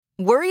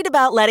Worried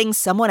about letting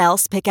someone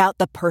else pick out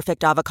the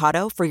perfect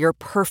avocado for your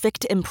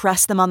perfect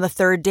impress them on the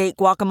third date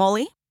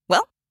guacamole?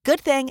 Well, good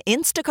thing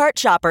Instacart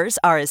shoppers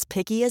are as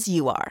picky as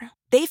you are.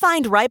 They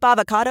find ripe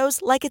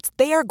avocados like it's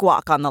their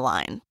guac on the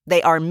line.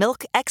 They are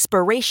milk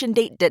expiration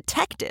date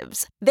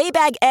detectives. They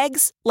bag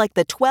eggs like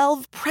the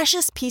 12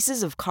 precious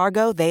pieces of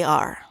cargo they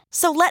are.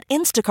 So let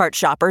Instacart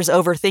shoppers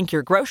overthink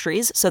your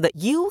groceries so that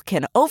you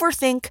can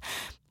overthink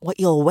what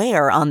you'll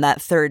wear on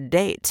that third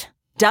date.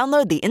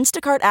 Download the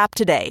Instacart app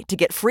today to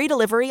get free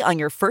delivery on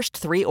your first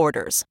 3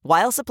 orders,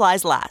 while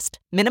supplies last.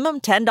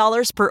 Minimum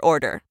 $10 per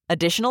order.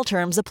 Additional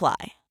terms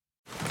apply.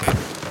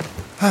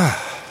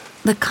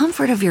 The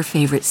comfort of your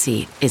favorite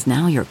seat is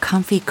now your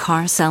comfy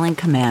car selling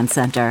command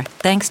center,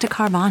 thanks to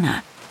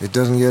Carvana. It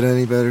doesn't get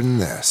any better than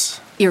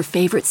this. Your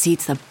favorite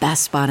seat's the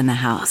best spot in the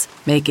house.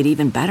 Make it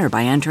even better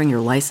by entering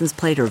your license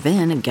plate or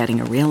VIN and getting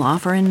a real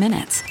offer in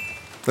minutes.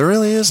 There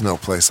really is no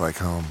place like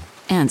home.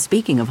 And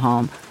speaking of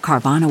home,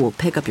 Carvana will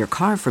pick up your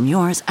car from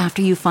yours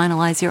after you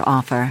finalize your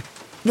offer.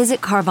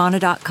 Visit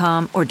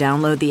Carvana.com or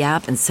download the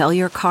app and sell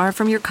your car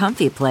from your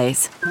comfy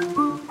place.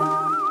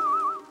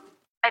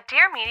 A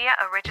Dear Media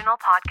original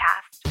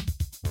podcast.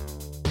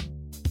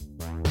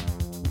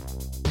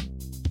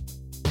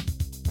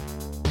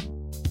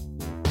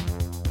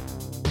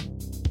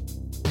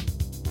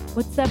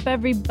 What's up,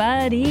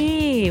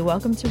 everybody?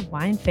 Welcome to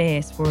Wine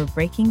Face, where we're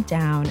breaking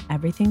down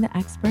everything the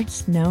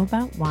experts know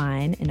about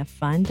wine in a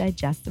fun,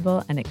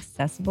 digestible, and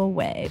accessible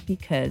way,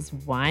 because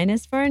wine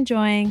is for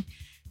enjoying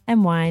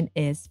and wine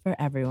is for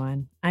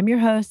everyone. I'm your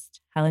host,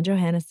 Helen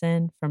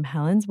Johannesson from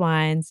Helen's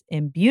Wines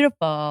in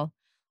beautiful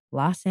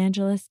Los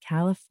Angeles,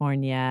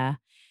 California.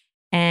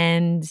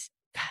 And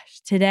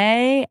gosh,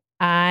 today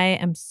I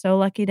am so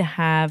lucky to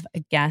have a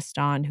guest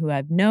on who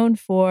I've known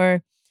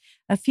for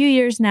a few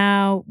years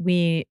now.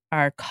 We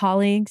are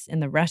colleagues in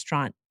the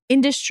restaurant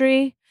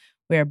industry.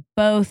 We're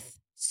both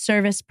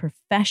service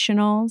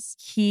professionals.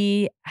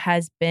 He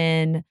has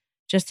been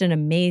just an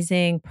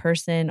amazing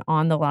person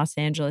on the Los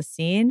Angeles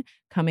scene,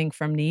 coming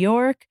from New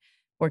York,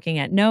 working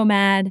at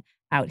Nomad.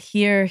 Out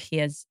here, he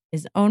has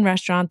his own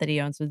restaurant that he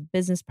owns with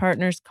business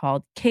partners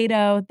called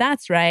Cato.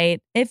 That's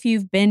right. If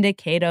you've been to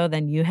Cato,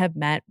 then you have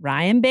met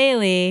Ryan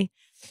Bailey.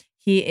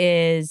 He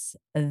is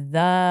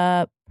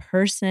the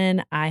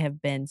person I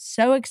have been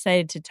so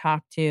excited to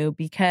talk to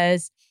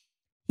because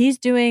he's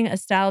doing a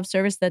style of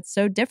service that's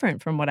so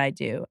different from what I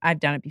do. I've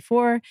done it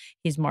before.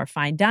 He's more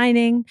fine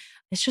dining.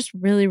 It's just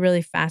really,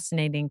 really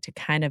fascinating to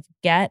kind of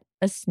get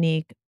a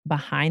sneak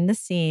behind the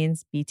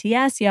scenes,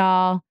 BTS,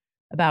 y'all,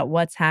 about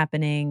what's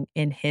happening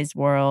in his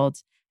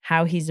world,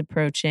 how he's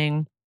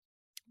approaching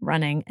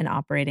running and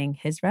operating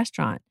his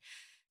restaurant.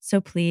 So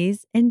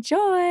please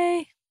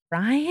enjoy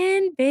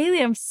Ryan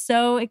Bailey. I'm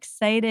so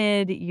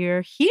excited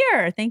you're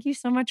here. Thank you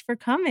so much for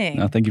coming.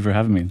 No, thank you for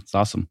having me. It's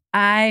awesome.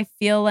 I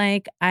feel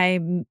like I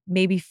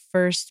maybe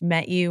first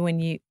met you when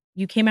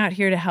you came out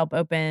here to help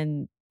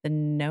open the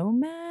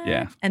Nomad.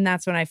 Yeah. And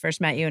that's when I first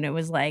met you. And it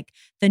was like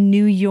the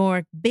New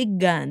York big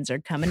guns are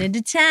coming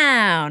into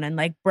town and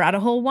like brought a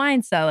whole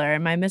wine cellar.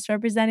 Am I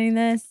misrepresenting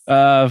this?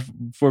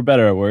 For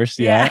better or worse,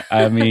 yeah.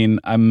 I mean,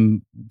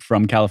 I'm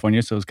from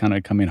California, so it's kind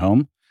of coming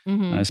home.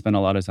 Mm-hmm. I spent a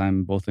lot of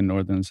time both in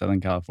Northern and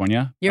Southern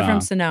California. You're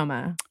from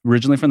Sonoma.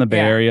 Originally from the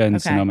Bay Area and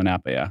okay. Sonoma,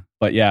 Napa, yeah.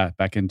 But yeah,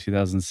 back in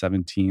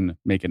 2017,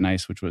 Make It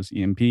Nice, which was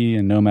EMP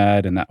and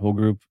Nomad and that whole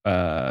group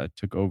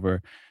took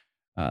over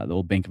the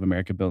old Bank of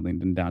America building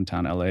in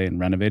downtown LA and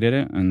renovated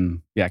it.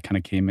 And yeah, kind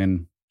of came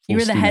in. You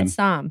were the head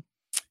Somm.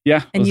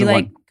 Yeah. And you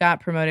like got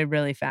promoted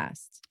really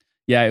fast.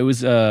 Yeah, it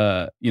was,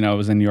 I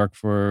was in New York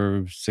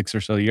for 6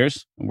 or so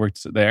years. I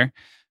worked there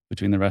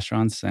between the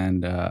restaurants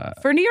and...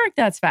 For New York,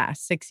 that's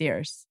fast, 6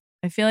 years.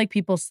 I feel like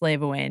people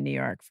slave away in New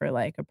York for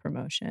like a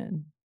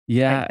promotion.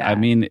 Yeah, like I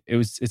mean,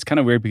 it's kind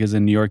of weird because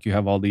in New York, you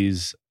have all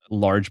these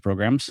large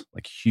programs,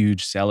 like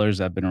huge cellars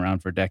that have been around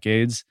for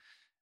decades.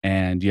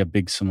 And you have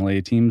big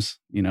sommelier teams,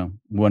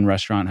 one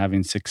restaurant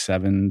having 6,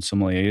 7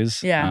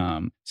 sommeliers. Yeah.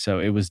 So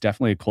it was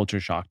definitely a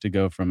culture shock to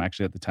go from,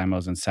 actually at the time I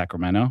was in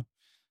Sacramento,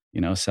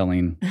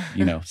 selling,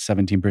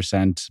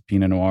 17%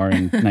 Pinot Noir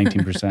and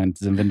 19%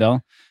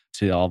 Zinfandel,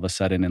 to all of a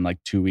sudden in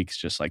like 2 weeks,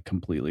 just like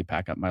completely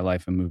pack up my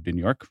life and move to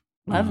New York.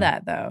 Love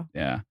that though.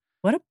 Yeah.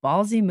 What a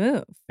ballsy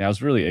move. Yeah, I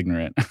was really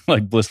ignorant,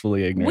 like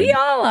blissfully ignorant. We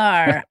all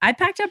are. I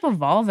packed up a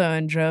Volvo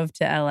and drove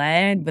to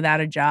LA without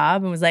a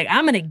job and was like,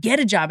 I'm going to get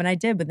a job. And I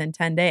did within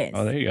 10 days.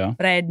 Oh, there you go.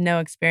 But I had no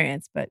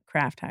experience, but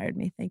Kraft hired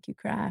me. Thank you,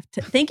 Kraft.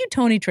 Thank you,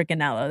 Tony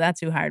Tricanello.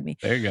 That's who hired me.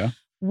 There you go.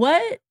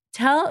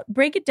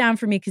 Break it down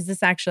for me, because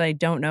this actually I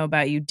don't know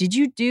about you. Did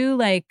you do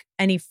like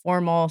any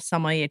formal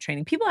sommelier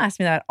training? People ask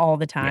me that all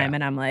the time,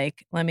 and I'm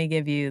like, let me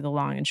give you the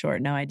long and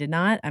short. No, I did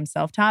not. I'm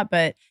self-taught.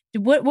 But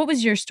what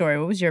was your story?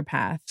 What was your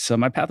path? So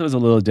my path was a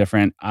little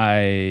different.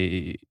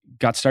 I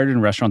got started in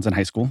restaurants in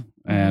high school,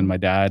 and my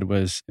dad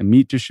was in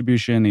meat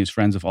distribution. He was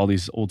friends with all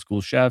these old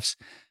school chefs.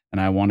 and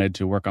I wanted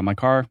to work on my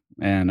car.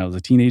 And I was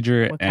a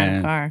teenager. What kind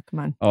of car? Come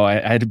on. Oh, I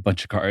had a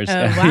bunch of cars. Oh,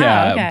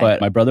 wow. Okay. But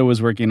my brother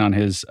was working on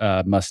his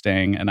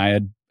Mustang, and I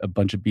had a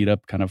bunch of beat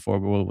up kind of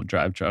 4-wheel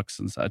drive trucks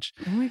and such.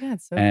 Oh my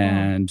God, so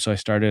And so I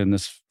started in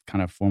this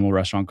kind of formal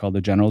restaurant called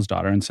the General's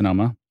Daughter in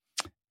Sonoma.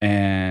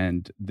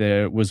 And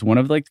there was one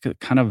of like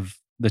kind of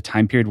the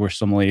time period where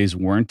sommeliers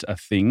weren't a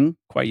thing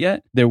quite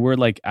yet. There were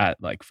like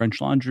at like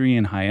French Laundry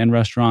and high-end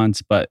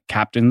restaurants, but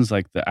captains,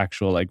 like the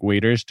actual like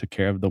waiters, took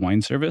care of the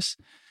wine service.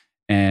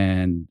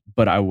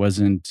 But I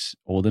wasn't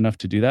old enough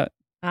to do that.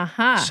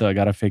 So I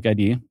got a fake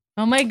ID.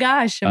 Oh my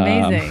gosh,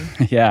 amazing.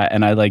 Yeah.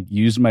 And I like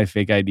used my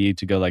fake ID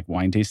to go like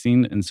wine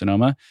tasting in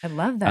Sonoma. I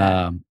love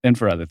that. And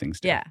for other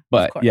things too. Yeah.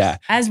 But of course. yeah.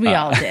 As we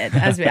all did.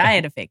 I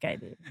had a fake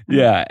ID.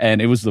 Yeah.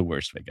 And it was the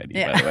worst fake ID,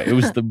 by the way. It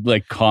was the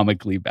like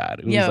comically bad.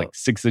 It was like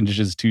 6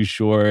 inches too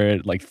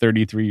short, like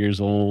 33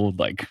 years old.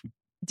 Like,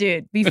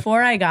 dude,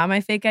 before I got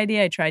my fake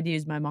ID, I tried to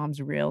use my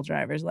mom's real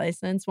driver's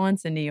license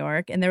once in New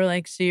York. And they were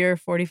like, so you're a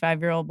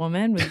 45-year-old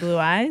woman with blue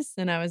eyes?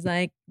 And I was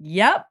like,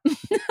 yep.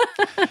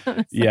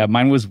 Yeah,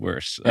 mine was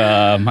worse.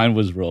 Mine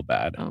was real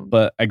bad.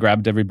 But I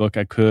grabbed every book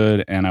I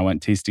could and I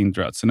went tasting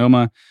throughout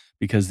Sonoma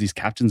because these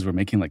captains were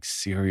making like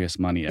serious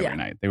money every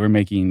night. They were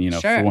making,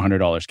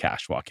 $400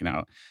 cash walking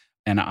out.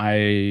 And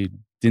I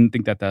didn't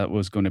think that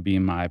was going to be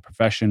my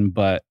profession.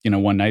 But,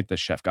 one night the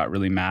chef got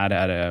really mad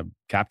at a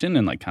captain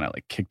and like kind of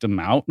like kicked him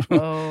out.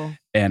 Oh,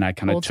 and I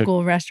kind of old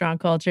school restaurant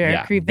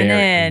culture creeping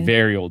in.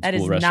 Very old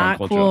school restaurant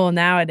culture. That is not cool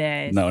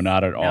nowadays. No,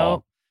 not at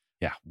all.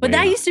 Yeah. But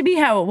that used to be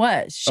how it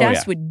was.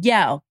 Chefs would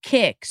yell,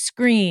 kick,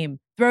 scream,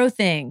 throw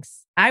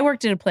things. I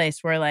worked at a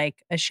place where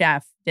like a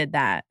chef did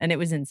that and it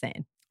was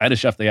insane. I had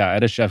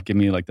a chef give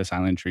me like the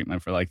silent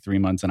treatment for like 3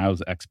 months and I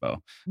was expo.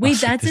 Wait,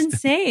 that's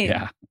insane.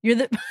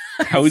 Yeah.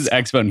 I was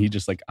expo and he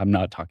just like, I'm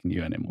not talking to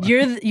you anymore.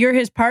 You're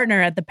his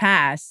partner at the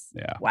pass.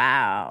 Yeah.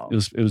 Wow. It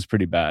was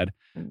pretty bad.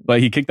 But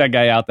he kicked that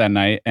guy out that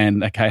night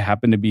and that guy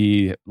happened to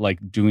be like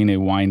doing a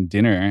wine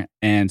dinner.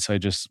 And so I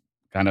just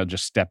kind of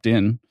just stepped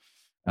in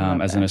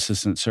as an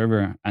assistant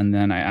server. And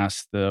then I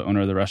asked the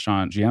owner of the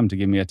restaurant GM to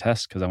give me a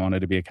test because I wanted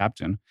to be a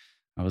captain.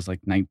 I was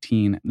like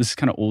 19. This is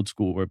kind of old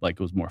school where like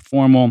it was more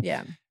formal.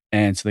 Yeah.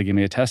 And so they gave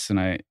me a test and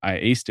I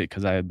aced it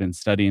because I had been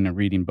studying and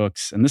reading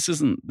books. And this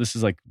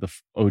is like the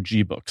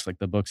OG books, like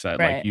the books that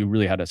like you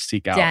really had to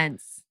seek out.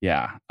 Dense.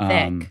 Yeah.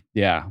 Thick.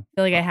 Yeah. I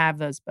feel like I have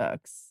those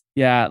books.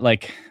 Yeah.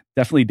 Like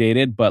definitely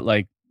dated, but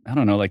like, I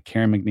don't know, like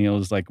Karen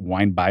McNeil's like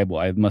Wine Bible.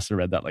 I must have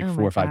read that like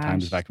 4 or 5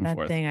 times back and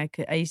forth.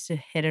 I used to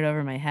hit it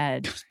over my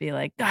head. Just be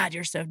like, God,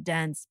 you're so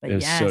dense. But it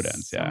was so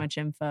dense. So much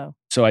info.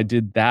 So I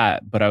did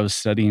that, but I was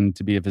studying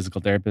to be a physical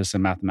therapist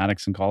and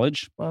mathematics in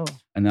college. Whoa.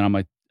 And then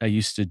I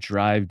used to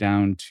drive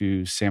down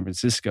to San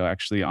Francisco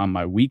actually on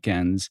my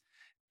weekends.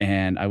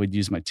 And I would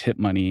use my tip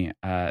money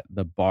at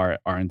the bar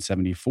at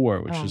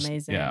RN74, which is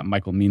amazing.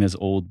 Michael Mina's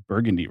old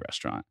Burgundy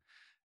restaurant.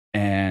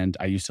 And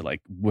I used to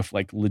like with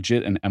like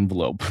legit an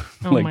envelope,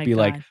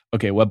 like,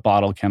 okay, what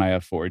bottle can I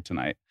afford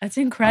tonight? That's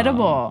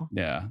incredible.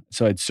 Yeah.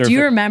 So I'd surf. Do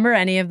you remember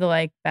any of the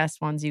like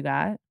best ones you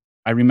got?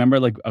 I remember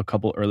like a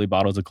couple early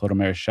bottles of Clos de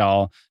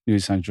Marechal,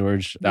 Nuit Saint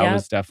George. That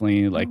was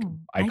definitely like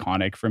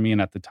iconic for me.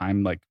 And at the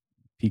time, like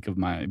peak of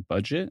my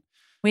budget.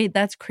 Wait,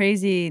 that's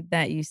crazy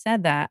that you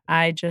said that.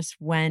 I just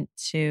went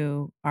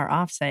to our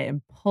offsite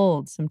and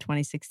pulled some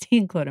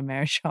 2016 Clos de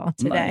Marechal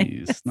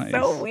today. Nice.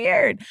 So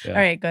weird. Yeah. All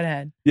right, go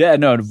ahead. Yeah,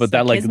 no, but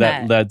So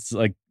that's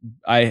like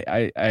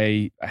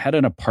I had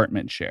an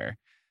apartment share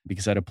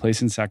because I had a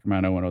place in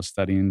Sacramento when I was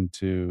studying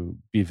to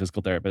be a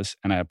physical therapist,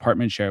 and I had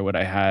apartment share. What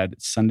I had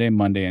Sunday,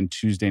 Monday, and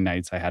Tuesday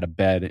nights, I had a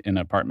bed in an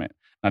apartment,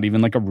 not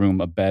even like a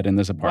room, a bed in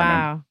this apartment.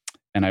 Wow.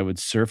 And I would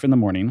surf in the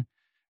morning.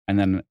 And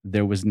then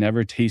there was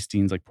never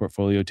tastings, like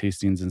portfolio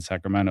tastings in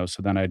Sacramento.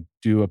 So then I'd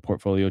do a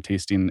portfolio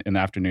tasting in the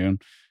afternoon,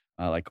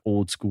 like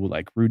old school,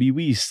 like Rudy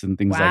Weiss and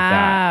things like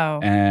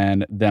that.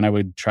 And then I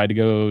would try to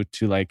go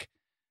to like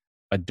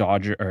a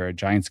Dodger or a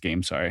Giants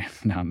game. Sorry,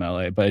 not in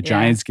LA, but a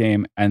Giants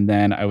game. And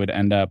then I would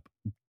end up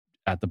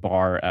at the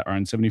bar at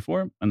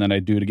RN74. And then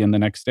I'd do it again the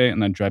next day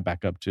and then drive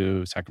back up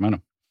to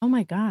Sacramento. Oh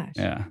my gosh.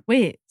 Yeah.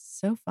 Wait,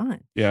 so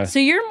fun. Yeah. So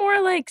you're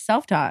more like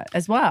self-taught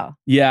as well.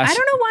 Yeah. I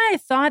don't know why I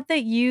thought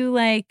that you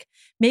like,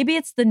 maybe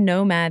it's the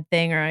nomad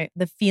thing or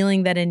the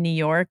feeling that in New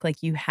York,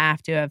 like you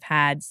have to have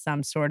had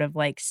some sort of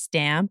like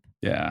stamp.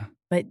 Yeah.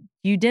 But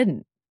you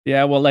didn't.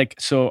 Yeah. Well, like,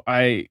 so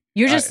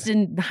you're just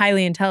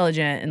highly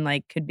intelligent and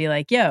like could be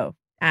like, yo,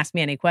 ask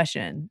me any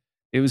question.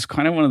 It was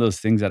kind of one of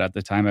those things that at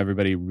the time,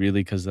 everybody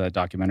really, because that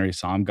documentary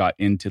Somm got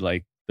into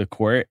like the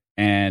court.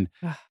 And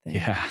on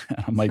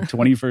my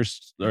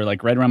 21st or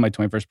like right around my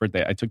 21st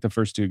birthday, I took the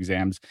first 2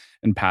 exams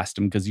and passed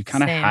them because you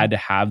kind of had to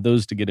have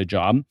those to get a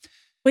job.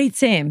 Wait,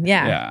 same.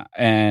 Yeah. Yeah.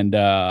 And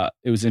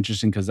it was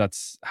interesting because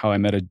that's how I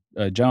met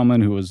a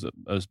gentleman who was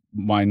a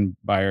wine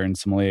buyer and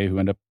sommelier who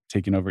ended up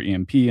taking over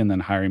EMP and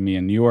then hiring me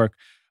in New York.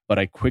 But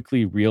I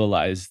quickly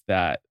realized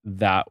that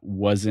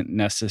wasn't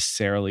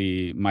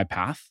necessarily my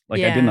path.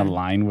 Like I didn't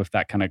align with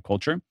that kind of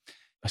culture.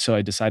 So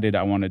I decided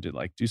I wanted to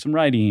like do some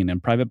writing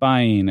and private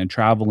buying and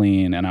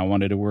traveling. And I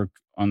wanted to work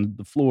on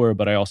the floor,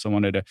 but I also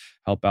wanted to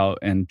help out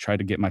and try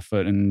to get my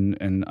foot in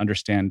and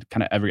understand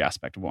kind of every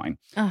aspect of wine.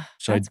 Oh,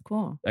 So that's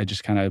cool. I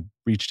just kind of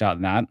reached out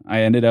in that.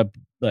 I ended up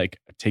like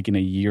taking a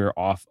year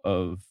off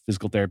of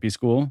physical therapy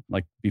school.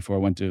 Like before I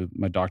went to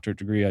my doctorate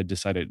degree, I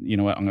decided, you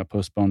know what, I'm going to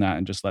postpone that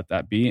and just let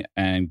that be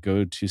and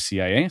go to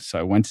CIA. So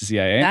I went to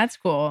CIA. That's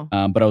cool.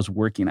 But I was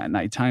working at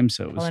nighttime.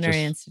 So it was Culinary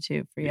just,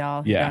 Institute for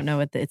y'all who Yeah. don't know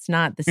what it's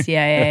not the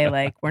CIA.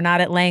 Like we're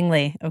not at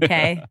Langley.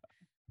 Okay.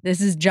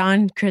 This is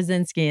John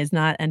Krasinski has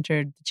not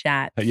entered the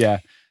chat. yeah.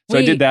 So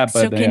Wait, I did that. But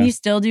so can you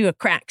still do a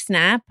crack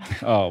snap?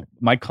 Oh,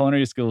 my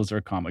culinary skills are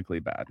comically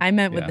bad. I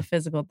meant with Yeah. the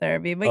physical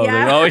therapy, but Oh,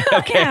 yeah, really? Oh,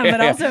 okay. yeah,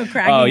 but also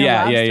cracking Oh, a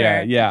yeah,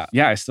 lobster.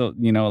 yeah. I still,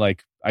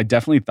 like I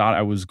definitely thought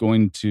I was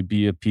going to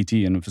be a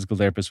PT and a physical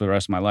therapist for the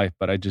rest of my life,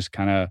 but I just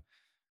kind of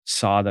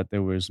saw that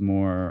there was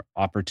more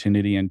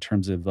opportunity in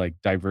terms of like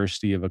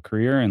diversity of a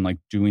career and like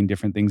doing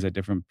different things at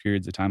different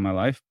periods of time in my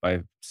life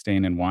by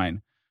staying in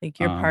wine. Like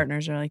your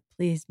partners are like,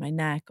 please, my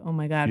neck. Oh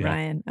my God, Yeah.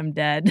 Ryan, I'm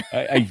dead.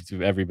 I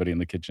do everybody in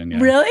the kitchen. Yeah.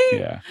 Really?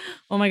 Yeah.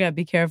 Oh my God,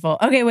 be careful.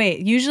 Okay, wait.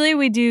 Usually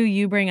we do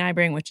you bring, I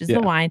bring, which is the Yeah.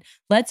 wine.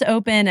 Let's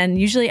open,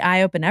 and usually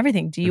I open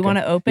everything. Do you Okay. want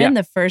to open Yeah.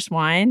 the first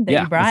wine that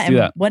Yeah, you brought? let's do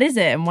And that. what is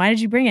it? And why did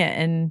you bring it?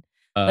 And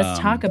let's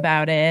talk Um,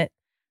 about it.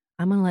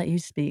 I'm going to let you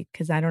speak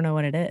because I don't know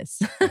what it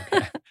is.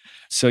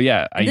 So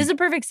yeah, This is a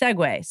perfect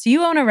segue. So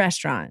you own a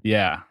restaurant.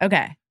 yeah.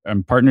 Okay.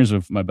 I'm partners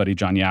with my buddy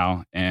John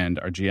Yao and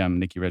our GM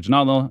Nikki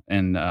Reginaldo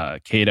and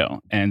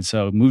Cato. And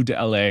so moved to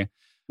LA.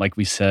 Like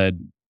we said,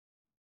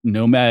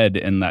 Nomad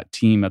and that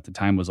team at the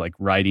time was like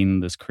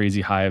riding this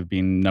crazy high of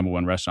being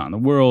 #1 restaurant in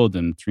the world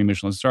and 3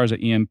 Michelin stars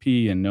at EMP.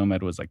 And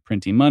Nomad was like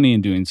printing money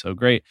and doing so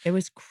great. It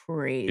was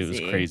crazy. It was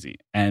crazy.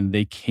 And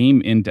they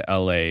came into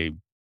LA,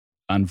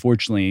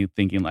 unfortunately,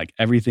 thinking like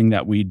everything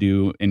that we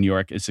do in New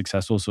York is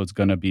successful. So it's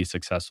going to be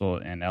successful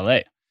in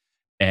LA.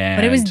 And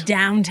But it was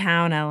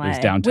downtown LA. It was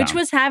downtown. Which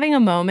was having a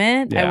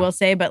moment, I Yeah. will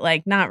say, but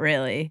like not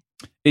really.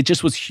 It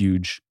just was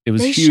huge. It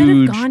was They huge. should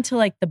have gone to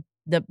like the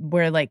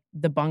where like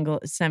the bungalow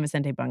San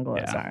Vicente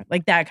bungalows Yeah. are.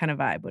 Like that kind of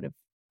vibe would have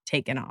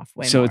taken off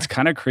way So more. it's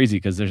kind of crazy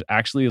because there's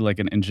actually like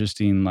an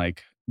interesting,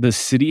 like the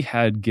city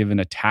had given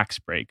a tax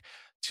break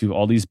to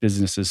all these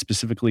businesses,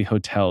 specifically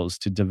hotels,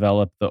 to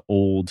develop the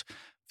old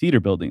theater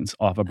buildings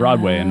off of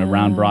Broadway and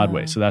around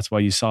Broadway. Oh. So that's why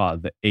you saw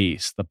the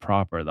Ace, the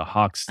Proper, the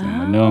Hoxton,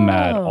 the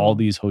Nomad, all Oh.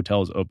 these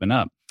hotels open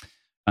up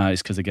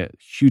is because they get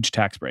huge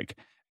tax break.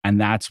 And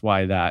that's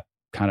why that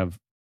kind of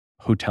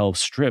hotel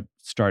strip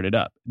started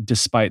up,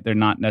 despite there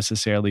not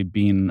necessarily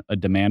being a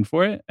demand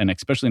for it, and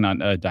especially not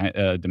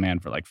a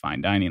demand for like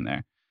fine dining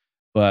there.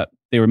 But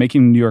they were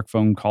making New York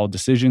phone call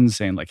decisions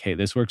saying like, hey,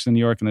 this works in New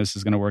York and this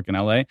is going to work in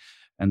LA.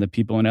 And the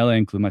people in LA,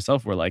 including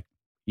myself, were like,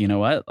 you know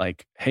what?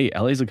 Like, hey,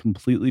 LA is a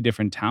completely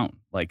different town.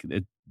 Like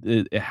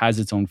it has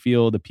its own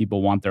feel. The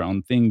people want their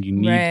own thing.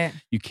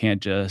 You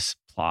can't just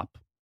plop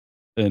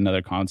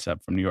another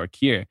concept from New York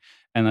here.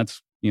 And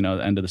that's, the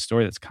end of the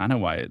story. That's kind of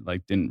why it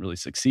like didn't really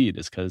succeed,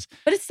 is because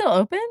But it's still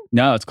open?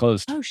 no, it's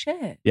closed. Oh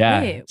shit. Yeah,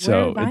 Wait,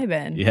 so where have I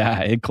been? Yeah,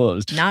 it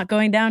closed. Not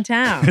going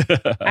downtown.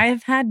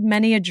 I've had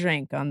many a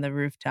drink on the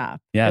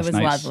rooftop. Yeah, it it's was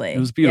nice. lovely. It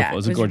was beautiful. Yeah, It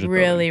was a gorgeous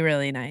really, building.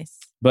 really nice.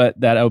 But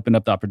that opened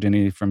up the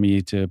opportunity for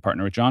me to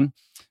partner with John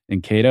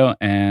and Cato.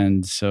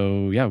 And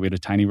so, yeah, we had a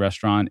tiny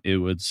restaurant. It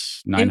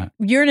was 900.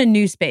 You're in a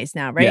new space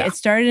now, right? Yeah. It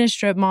started in a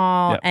strip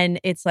mall Yep. and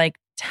it's like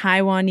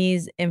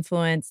Taiwanese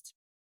influenced,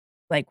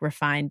 like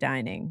refined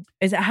dining.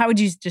 How would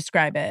you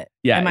describe it?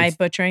 Yeah, Am I it's-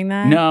 butchering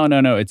that?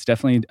 No. It's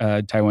definitely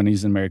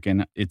Taiwanese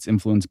American. It's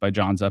influenced by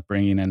John's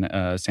upbringing in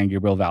San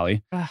Gabriel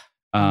Valley. Ugh,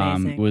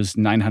 amazing. It was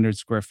 900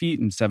 square feet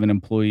and 7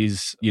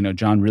 employees.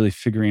 John really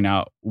figuring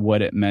out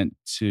what it meant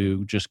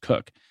to just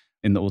cook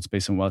in the old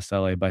space in West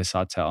LA by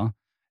Sawtell.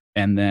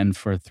 And then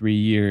for 3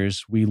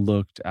 years,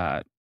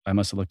 I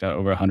must have looked at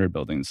over 100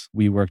 buildings.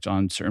 We worked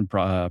on certain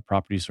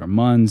properties for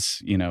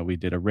months. We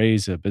did a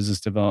raise, a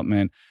business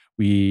development.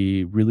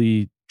 We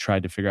really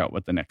tried to figure out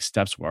what the next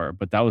steps were,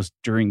 but that was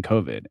during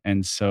COVID.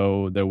 And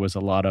so there was a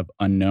lot of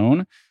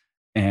unknown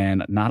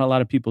and not a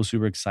lot of people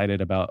super excited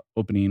about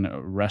opening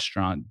a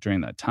restaurant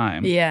during that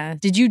time. Yeah.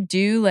 Did you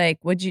do like,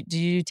 did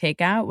you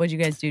take out? What'd you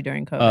guys do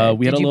during COVID?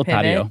 We had Did a you little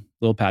pivot?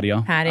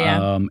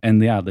 patio.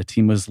 And yeah, the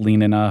team was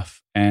lean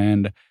enough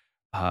and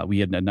we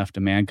had enough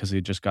demand because we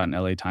had just gotten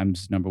LA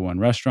Times #1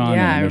 restaurant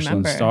Yeah, I and a Michelin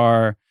remember.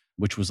 star,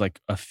 which was like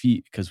a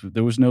feat because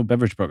there was no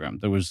beverage program.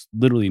 There was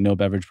literally no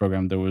beverage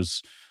program. There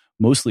was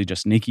mostly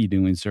just Nikki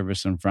doing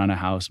service in front of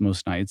house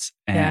most nights.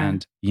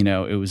 And,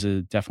 it was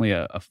definitely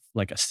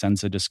a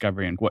sense of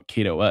discovery and what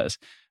Cato was.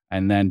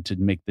 And then to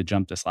make the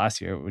jump this last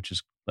year, which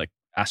is like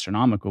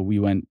astronomical, we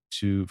went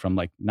from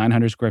like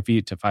 900 square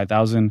feet to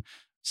 5,000,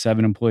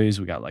 7 employees.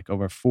 We got like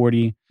over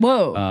 40.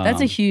 Whoa,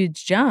 that's a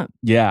huge jump.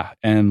 Yeah.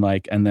 And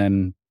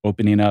then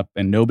opening up,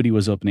 and nobody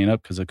was opening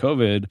up because of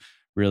COVID.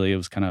 Really, it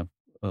was kind of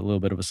a little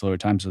bit of a slower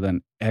time. So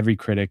then every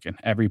critic and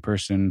every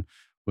person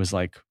was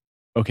like,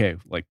 okay,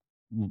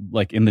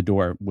 like in the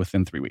door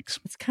within 3 weeks.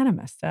 It's kind of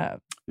messed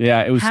up.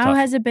 Yeah, it was How tough.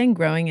 has it been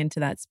growing into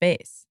that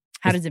space?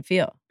 How does it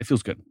feel? It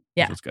feels good.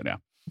 Yeah. It feels good, yeah.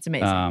 It's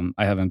amazing.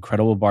 I have an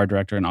incredible bar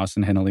director in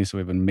Austin Hennelly, so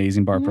we have an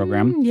amazing bar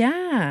program.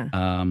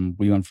 Yeah.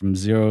 We went from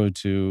 0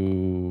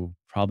 to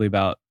probably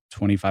about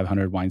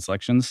 2,500 wine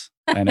selections.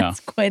 I know. That's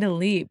quite a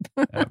leap.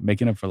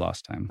 Making up for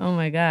lost time. Oh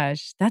my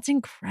gosh. That's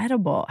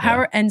incredible.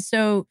 Yeah. And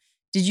so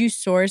did you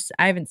source,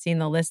 I haven't seen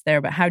the list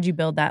there, but how'd you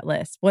build that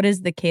list? What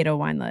is the Cato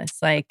wine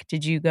list? Like,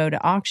 did you go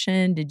to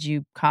auction? Did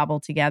you cobble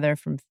together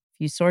from a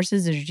few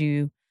sources? Or did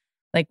you,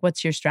 like,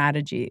 what's your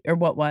strategy or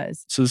what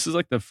was? So this is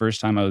like the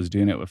first time I was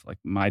doing it with like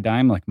my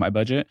dime, like my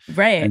budget.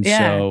 Right. And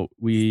so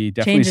we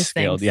definitely Changes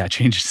scaled. things. Yeah,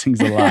 changes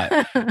things a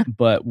lot.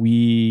 But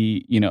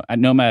we, at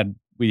Nomad,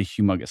 we had a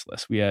humongous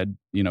list. We had,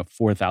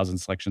 4,000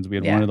 selections. We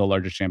had one of the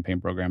largest champagne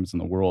programs in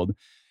the world.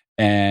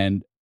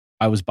 And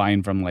I was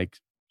buying from like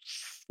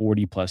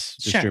 40 plus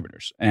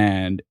distributors.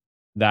 And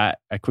that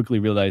I quickly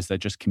realized that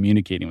just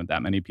communicating with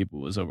that many people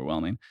was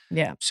overwhelming.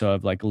 Yeah. So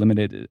I've like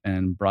limited it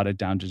and brought it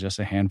down to just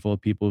a handful of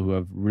people who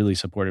have really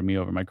supported me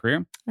over my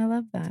career. I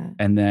love that.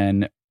 And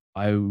then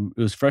it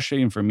was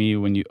frustrating for me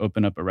when you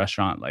open up a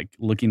restaurant, like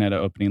looking at an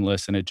opening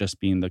list and it just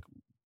being the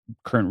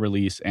current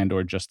release and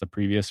or just the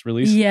previous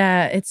release.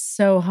 Yeah, it's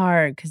so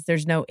hard because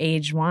there's no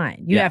aged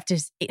wine. You have to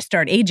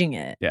start aging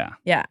it. Yeah.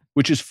 Yeah.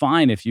 Which is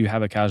fine if you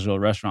have a casual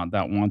restaurant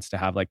that wants to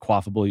have like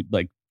quaffable,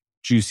 like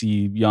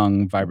juicy,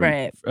 young,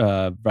 vibrant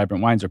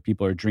wines, or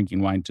people are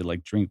drinking wine to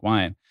like drink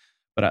wine.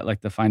 But at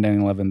like the fine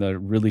dining level, they're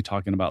really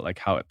talking about like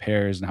how it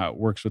pairs and how it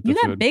works with the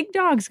food. You got big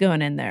dogs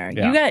going in there.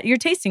 Yeah. You got your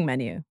tasting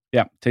menu.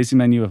 Yeah, tasting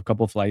menu of a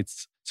couple of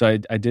flights. So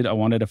I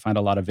wanted to find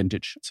a lot of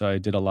vintage. So I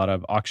did a lot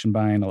of auction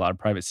buying, a lot of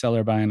private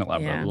seller buying, a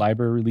lot of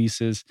library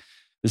releases.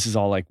 This is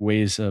all like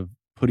ways of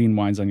putting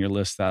wines on your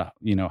list that,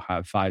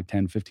 have 5,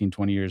 10, 15,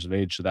 20 years of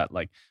age so that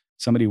like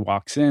somebody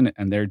walks in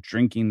and they're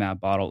drinking that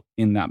bottle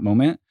in that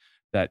moment,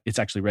 that it's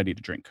actually ready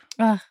to drink.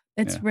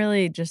 It's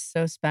really just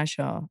so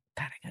special.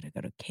 God, I got to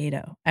go to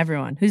Cato.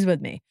 Everyone who's with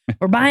me,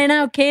 we're buying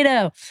out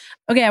Cato.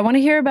 Okay, I want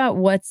to hear about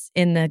what's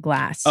in the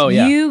glass. Oh,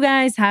 yeah. You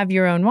guys have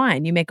your own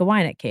wine. You make a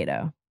wine at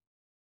Cato.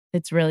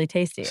 It's really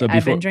tasty. So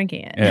I've been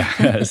drinking it.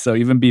 Yeah. So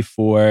even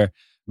before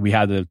we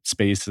had the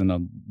space and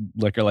a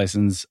liquor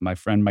license, my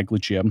friend Mike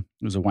Lucia, who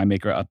was a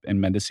winemaker up in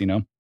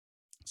Mendocino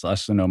 /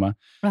 Sonoma.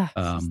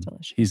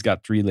 He's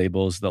got 3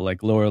 labels. The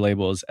like lower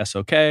label is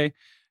SOK, and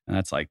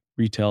that's like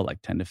retail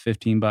like $10 to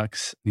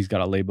 $15. He's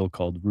got a label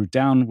called Root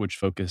Down, which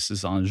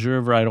focuses on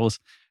Jura varietals.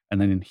 And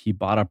then he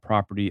bought a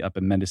property up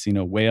in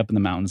Mendocino, way up in the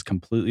mountains,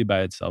 completely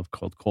by itself,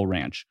 called Cole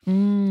Ranch.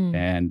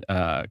 And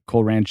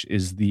Cole Ranch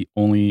was the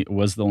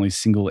only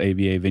single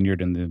AVA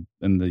vineyard in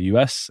the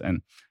U.S.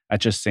 And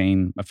that's just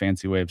saying a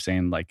fancy way of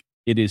saying like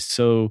it is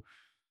so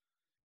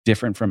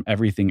different from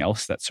everything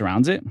else that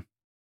surrounds it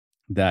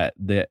that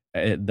the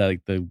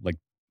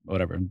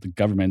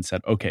government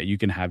said, okay, you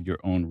can have your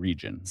own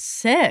region.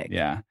 Sick.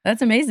 Yeah.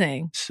 That's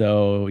amazing.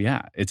 So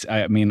yeah,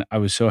 I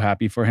was so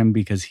happy for him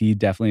because he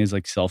definitely is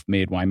like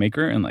self-made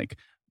winemaker and like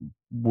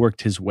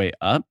worked his way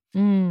up.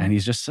 And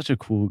he's just such a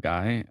cool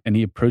guy. And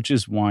he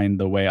approaches wine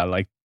the way I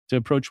like to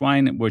approach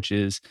wine, which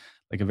is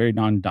like a very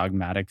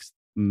non-dogmatic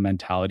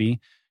mentality.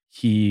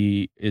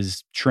 He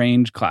is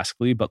trained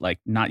classically, but like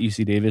not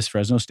UC Davis,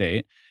 Fresno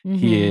State.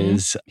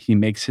 He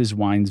makes his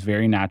wines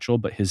very natural,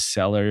 but his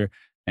cellar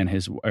and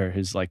his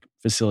like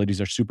facilities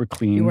are super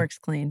clean. He works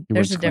clean.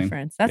 There's a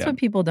difference. That's what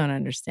people don't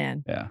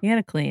understand. Yeah. You got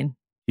to clean.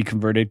 He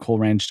converted Cole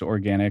Ranch to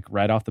organic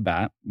right off the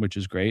bat, which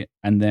is great.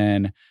 And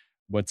then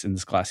what's in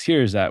this class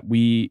here is that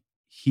he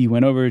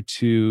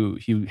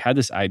had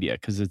this idea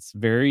because it's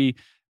very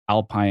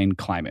alpine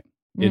climate.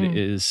 It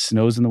is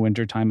snows in the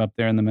winter time up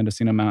there in the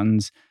Mendocino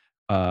Mountains.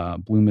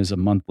 Bloom is a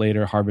month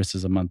later, harvest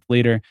is a month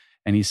later.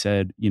 And he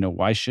said,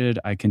 why should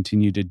I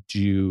continue to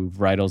do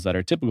varietals that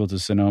are typical to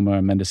Sonoma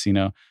or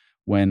Mendocino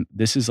when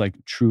this is like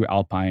true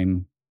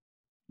alpine,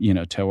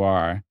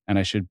 terroir, and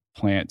I should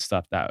plant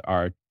stuff that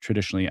are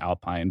traditionally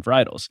alpine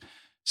varietals.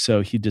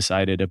 So he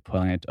decided to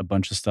plant a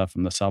bunch of stuff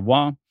from the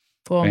Savoie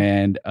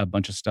and a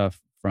bunch of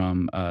stuff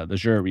from the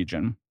Jura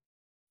region.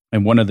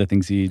 And one of the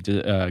things he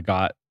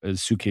got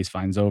as suitcase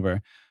finds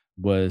over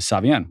was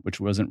Savienne,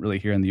 which wasn't really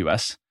here in the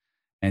U.S.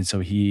 And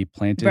so he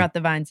planted. Brought the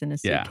vines in a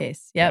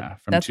suitcase. Yeah, yep.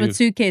 That's what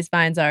suitcase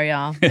vines are,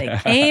 y'all. They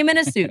came in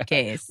a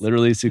suitcase.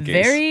 Literally a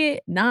suitcase. Very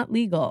not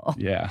legal.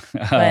 Yeah.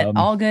 But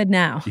all good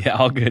now. Yeah,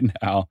 all good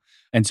now.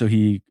 And so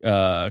he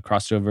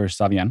crossed over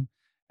Savienne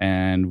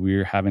and we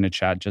were having a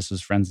chat just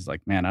as friends. He's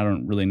like, man, I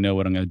don't really know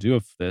what I'm going to do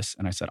with this.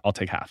 And I said, I'll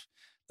take half.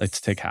 Let's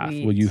take half.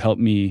 Will you help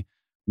me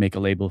make a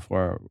label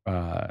for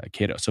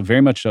Cato? So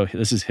very much so,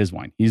 this is his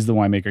wine. He's the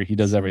winemaker. He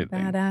does everything.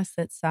 Badass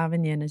that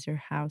Sauvignon is your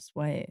house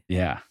white.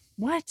 Yeah.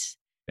 What?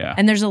 Yeah.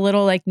 And there's a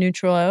little like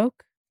neutral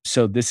oak.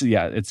 So this is,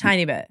 it's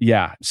tiny bit.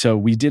 Yeah. So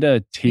we did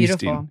a tasting.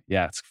 Beautiful.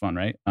 Yeah, it's fun,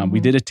 right?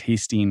 We did a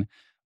tasting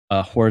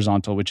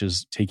horizontal, which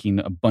is taking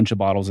a bunch of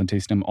bottles and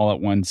tasting them all at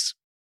once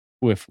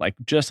with like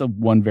just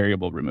one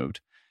variable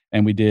removed.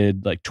 And we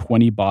did like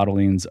 20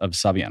 bottlings of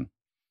Savienne.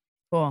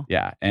 Cool.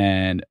 Yeah.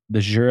 And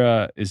the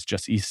Jura is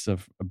just east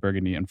of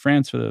Burgundy in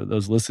France for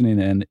those listening.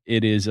 And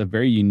it is a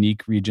very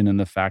unique region in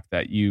the fact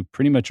that you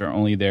pretty much are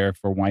only there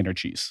for wine or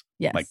cheese.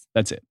 Yes. Like,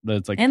 that's it.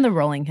 That's like, And the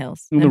rolling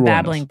hills. The And rolling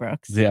babbling hills.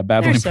 brooks. Yeah,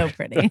 babbling. They're so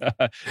pretty.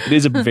 It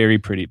is a very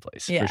pretty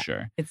place Yeah. for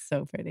sure. It's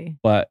so pretty.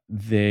 But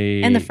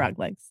they. And the frog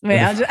legs. Wait,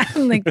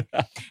 I'm like,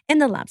 and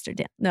the lobster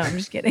tail. No, I'm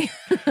just kidding.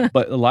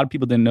 But a lot of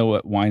people didn't know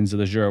what wines of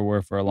the Jura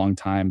were for a long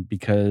time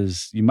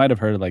because you might have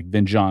heard of like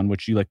vin jaune,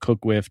 which you like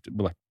cook with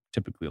like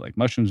typically like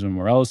mushrooms and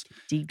morels.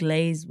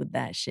 Deglaze with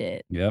that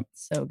shit. Yep.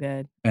 So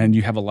good. And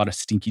you have a lot of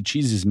stinky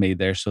cheeses made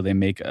there. So they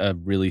make a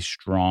really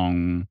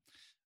strong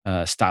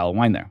style of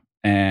wine there.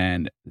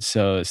 And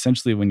so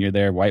essentially when you're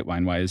there white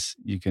wine wise,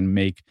 you can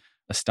make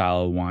a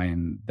style of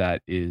wine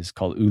that is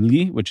called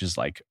Uli, which is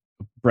like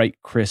bright,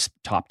 crisp,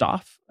 topped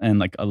off and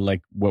like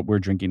what we're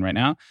drinking right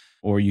now.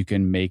 Or you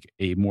can make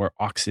a more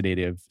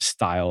oxidative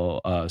style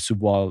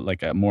Sous-Bois,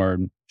 like a more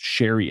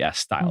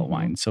sherry-esque style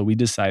wine. So we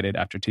decided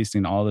after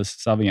tasting all this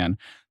Sauvignon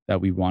that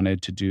we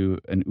wanted to do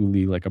an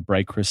Uli, like a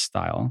bright, crisp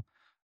style.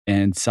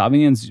 And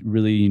Sauvignon's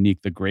really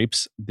unique. The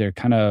grapes, they're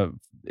kind of,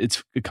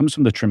 it comes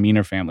from the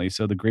Traminer family.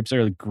 So the grapes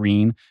are like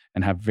green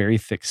and have very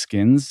thick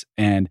skins.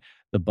 And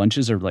the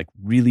bunches are like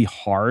really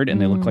hard and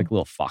they look like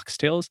little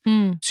foxtails.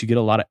 So you get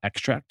a lot of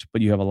extract,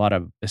 but you have a lot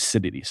of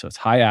acidity. So it's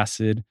high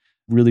acid,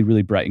 really,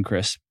 really bright and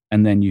crisp.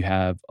 And then you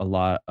have a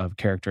lot of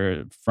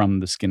character from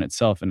the skin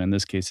itself. And in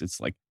this case, it's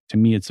like, to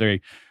me, it's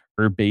very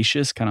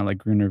herbaceous, kind of like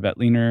Gruner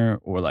Veltliner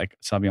or like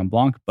Sauvignon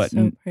Blanc. But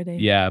so pretty.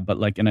 Yeah, but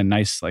like in a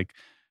nice think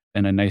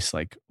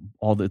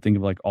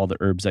of like all the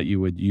herbs that you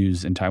would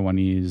use in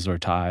Taiwanese or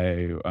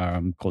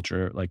Thai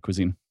culture, like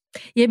cuisine.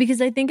 Yeah, because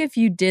I think if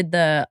you did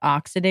the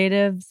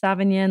oxidative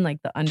Sauvignon,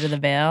 like the under the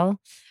veil,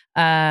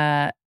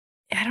 I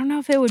don't know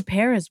if it would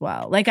pair as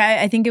well. Like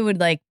I think it would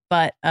like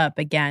butt up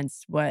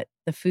against what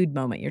the food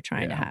moment you're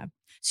trying to have.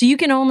 So you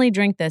can only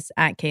drink this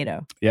at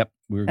Cato. Yep.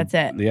 That's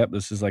it. Yep.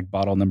 This is like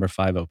bottle number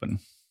 5 open.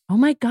 Oh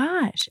my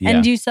gosh. Yeah.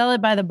 And do you sell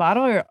it by the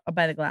bottle or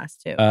by the glass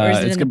too? Or is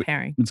it in the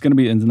pairing? It's going to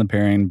be in the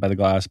pairing, by the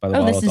glass, by the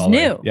bottle. This is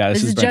new. Yeah.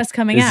 This is just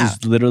coming out. This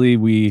is literally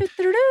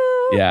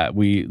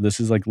this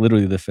is like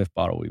literally the 5th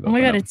bottle we've opened. Oh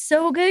my God, up. it's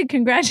so good.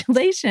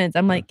 Congratulations.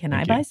 I'm like, can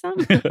I buy some?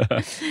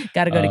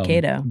 Got to go to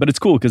Cato. But it's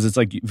cool because it's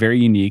like very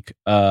unique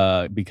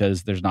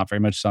because there's not very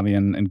much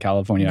Sauvignon in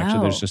California. No.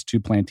 Actually, there's just 2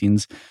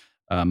 plantings.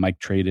 Mike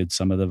traded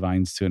some of the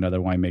vines to another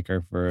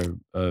winemaker for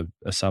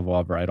a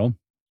Savoie varietal.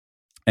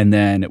 And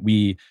then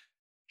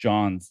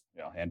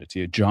I'll hand it to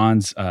you.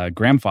 John's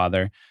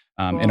grandfather,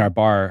 in our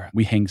bar,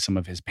 we hang some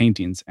of his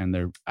paintings and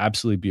they're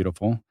absolutely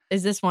beautiful.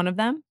 Is this one of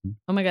them?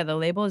 Oh my God, the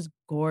label is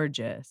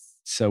gorgeous.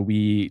 So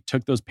we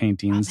took those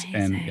paintings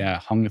and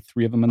hung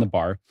 3 of them in the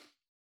bar.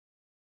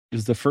 It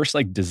was the first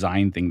like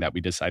design thing that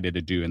we decided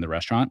to do in the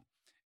restaurant.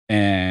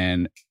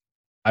 And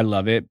I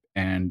love it.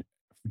 And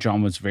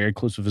John was very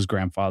close with his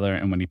grandfather.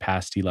 And when he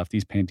passed, he left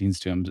these paintings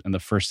to him. And the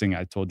first thing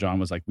I told John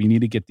was like, we need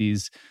to get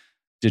these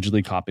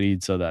digitally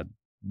copied so that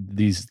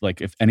these,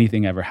 like, if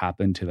anything ever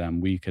happened to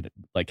them, we could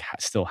like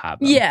still have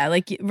them. Yeah,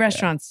 like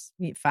restaurants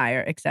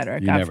fire,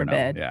 etc. God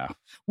forbid. Know.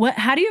 Yeah.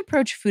 How do you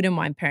approach food and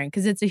wine pairing?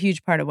 Because it's a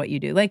huge part of what you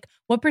do. Like,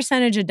 what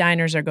percentage of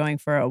diners are going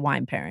for a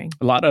wine pairing?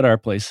 A lot at our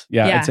place.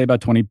 Yeah. I'd say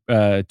about 20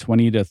 to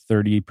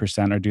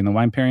 30% are doing the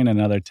wine pairing.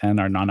 Another 10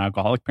 are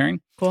non-alcoholic pairing.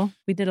 Cool.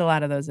 We did a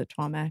lot of those at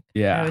Tuamek.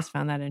 Yeah. I always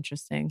found that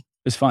interesting.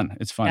 It's fun.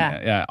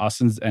 Yeah.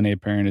 Austin's NA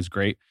pairing is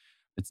great.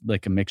 It's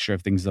like a mixture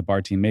of things the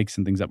bar team makes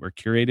and things that were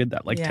curated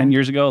that like 10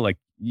 years ago, like,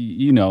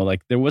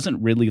 like there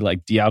wasn't really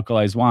like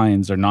de-alkalized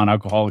wines or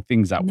non-alcoholic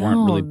things that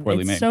weren't really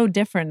poorly made. It's so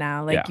different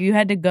now. Like you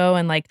had to go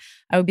and like,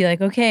 I would be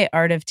like, okay,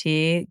 Art of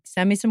Tea,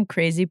 send me some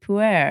crazy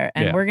pu'er.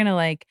 And we're going to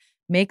like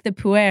make the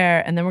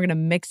pu'er and then we're going to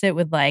mix it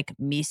with like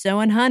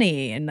miso and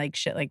honey and like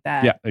shit like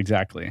that. Yeah,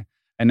 exactly.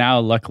 And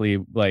now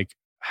luckily, like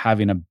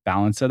having a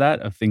balance of that,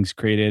 of things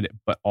created,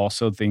 but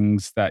also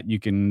things that you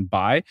can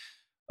buy,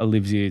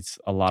 alleviates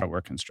a lot of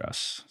work and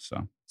stress.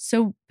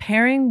 So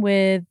pairing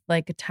with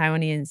like a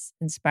Taiwanese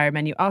inspired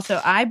menu. Also,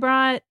 I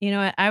brought,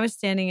 I was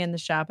standing in the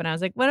shop and I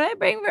was like, what do I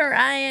bring for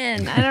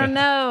Ryan? I don't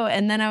know.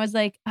 And then I was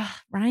like,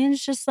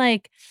 Ryan's just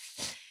like,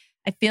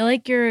 I feel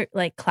like you're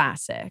like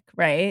classic,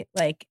 right?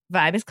 Like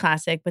vibe is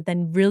classic, but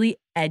then really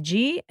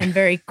edgy and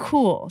very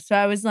cool. So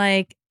I was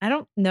like, I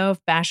don't know if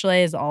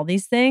Bachelet is all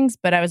these things,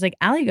 but I was like,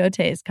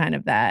 Aligoté is kind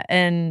of that.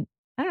 And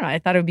I don't know. I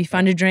thought it would be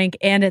fun to drink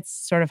and it's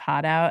sort of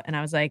hot out. And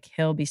I was like,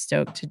 he'll be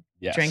stoked to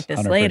drink this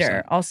 100%.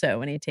 Later also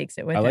when he takes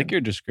it with him. I like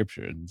your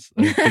descriptions.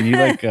 Can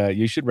you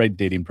you should write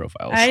dating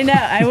profiles. I know.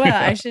 I will.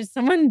 I should.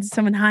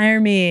 Someone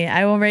hire me.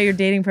 I will write your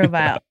dating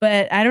profile.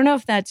 But I don't know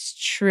if that's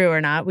true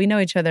or not. We know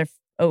each other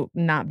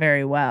not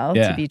very well,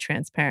 to be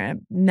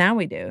transparent. Now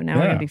we do. Now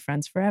we're going to be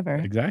friends forever.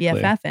 Exactly.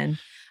 BFFing.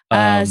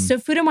 So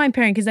food and wine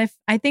pairing, because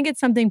I think it's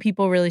something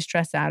people really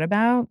stress out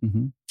about.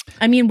 Mm-hmm.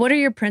 I mean, what are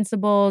your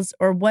principles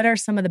or what are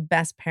some of the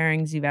best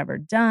pairings you've ever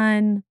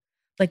done?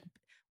 Like,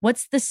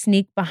 what's the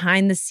sneak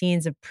behind the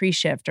scenes of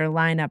pre-shift or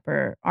lineup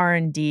or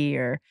R&D?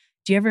 Or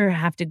do you ever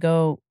have to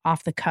go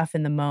off the cuff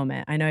in the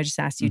moment? I know I just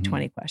asked you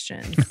 20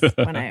 questions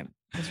when I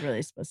I was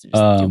really supposed to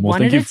just do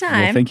one at a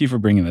time. Well, thank you for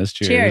bringing this.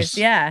 Cheers. Cheers.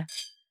 Yeah.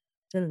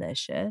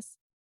 Delicious.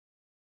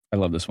 I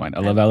love this wine.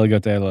 I love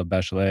Aligote. I love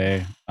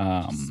Bachelet.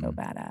 So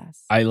badass.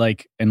 I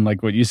like, and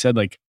like what you said,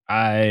 like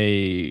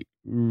I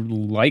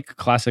like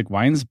classic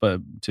wines,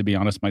 but to be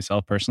honest,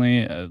 myself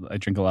personally, I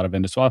drink a lot of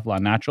Vin de Soif, a lot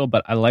of natural,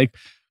 but I like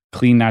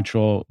clean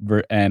natural,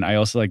 and I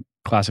also like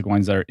classic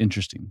wines that are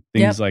interesting.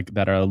 Things like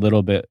that are a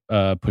little bit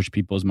push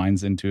people's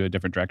minds into a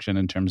different direction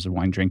in terms of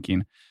wine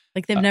drinking.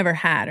 Like they've never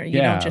had, or you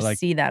don't just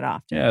see that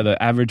often. Yeah,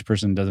 the average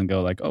person doesn't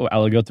go like, oh,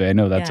 Aligote, I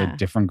know that's a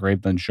different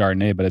grape than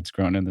Chardonnay, but it's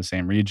grown in the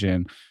same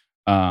region.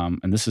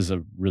 And this is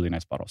a really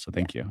nice bottle, so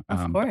thank you.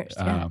 Of course.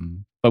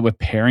 But with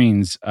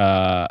pairings,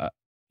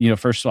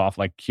 first off,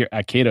 like here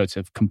at Cato, it's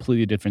a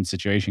completely different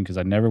situation because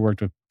I never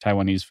worked with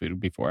Taiwanese food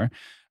before.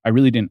 I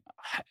really didn't,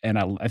 and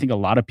I think a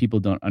lot of people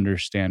don't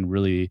understand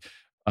really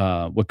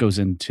what goes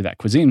into that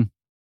cuisine.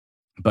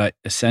 But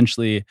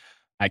essentially,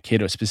 at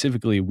Cato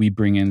specifically, we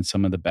bring in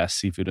some of the best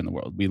seafood in the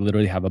world. We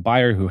literally have a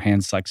buyer who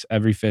hand selects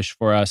every fish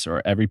for us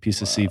or every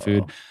piece of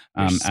seafood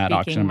at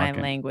auction market.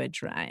 My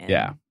language, Ryan.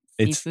 Yeah.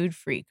 Seafood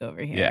freak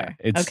over here. Yeah,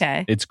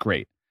 it's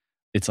great.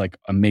 It's like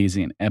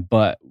amazing.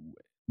 But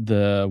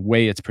the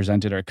way it's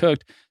presented or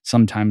cooked,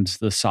 sometimes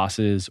the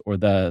sauces or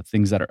the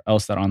things that are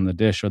on the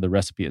dish or the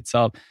recipe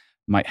itself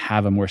might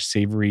have a more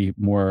savory,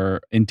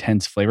 more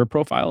intense flavor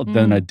profile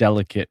than a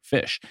delicate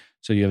fish.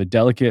 So you have a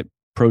delicate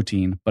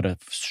protein, but a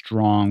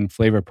strong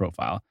flavor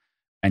profile.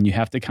 And you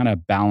have to kind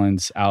of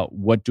balance out,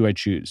 what do I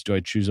choose? Do I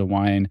choose a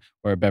wine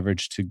or a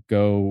beverage to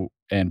go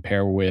and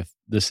pair with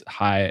this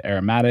high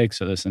aromatic,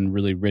 so this and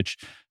really rich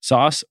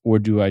sauce? Or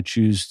do I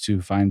choose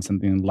to find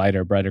something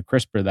lighter, brighter,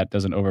 crisper that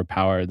doesn't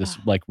overpower this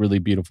like really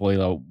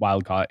beautiful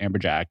wild caught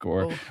amberjack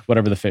or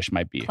whatever the fish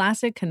might be?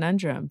 Classic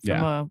conundrum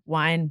from a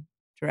wine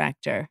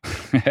director.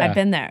 I've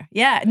been there.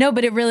 Yeah, no,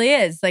 but it really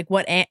is like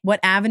what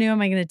avenue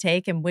am I going to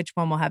take and which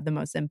one will have the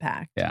most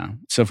impact? Yeah.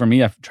 So for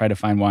me, I've tried to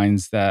find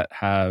wines that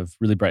have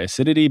really bright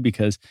acidity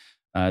because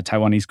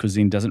Taiwanese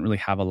cuisine doesn't really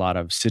have a lot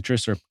of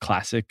citrus or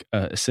classic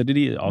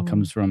acidity. It all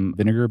comes from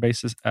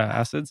vinegar-based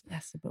acids.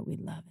 Yes, but we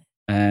love it.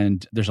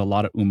 And there's a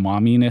lot of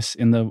umami-ness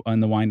in the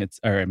wine.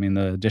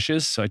 The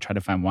dishes. So I try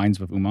to find wines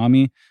with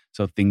umami.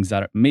 So things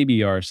that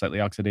maybe are slightly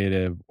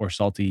oxidative or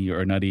salty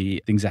or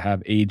nutty, things that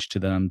have age to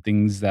them,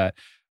 things that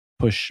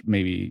push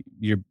maybe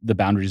the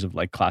boundaries of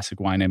like classic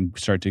wine and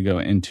start to go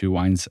into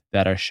wines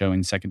that are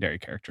showing secondary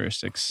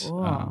characteristics.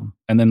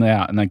 And then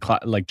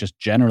like just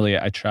generally,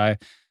 I try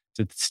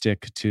to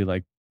stick to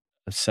like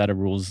a set of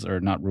rules, or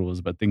not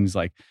rules, but things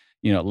like,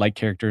 light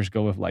characters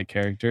go with light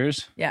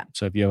characters. Yeah.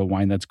 So if you have a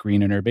wine that's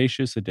green and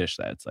herbaceous, a dish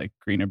that's like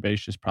green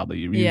herbaceous probably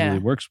usually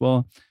works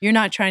well. You're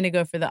not trying to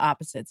go for the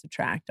opposites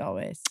attract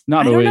always.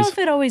 Not always. I don't know if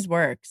it always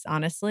works,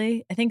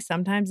 honestly. I think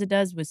sometimes it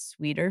does with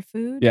sweeter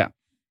food. Yeah.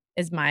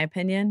 Is my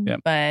opinion. Yeah.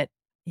 But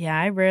yeah,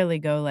 I rarely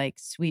go like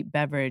sweet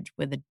beverage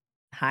with a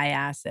high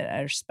acid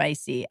or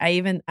spicy.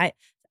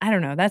 I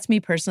don't know. That's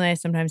me personally. I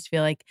sometimes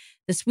feel like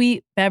the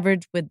sweet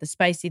beverage with the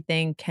spicy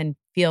thing can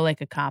feel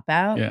like a cop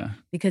out. Yeah.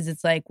 Because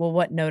it's like, well,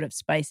 what note of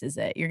spice is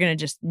it? You're going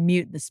to just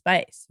mute the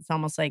spice. It's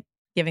almost like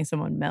giving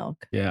someone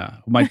milk. Yeah.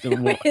 I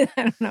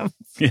don't know.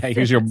 Yeah.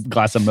 Here's your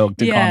glass of milk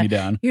to calm you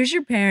down. Here's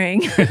your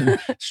pairing.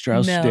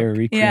 Strauss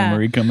Dairy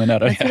Creamery coming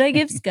out of That's what I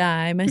give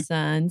Sky, my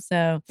son.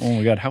 So. Oh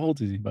my God. How old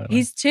is he, by the way?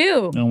 He's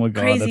 2. Oh my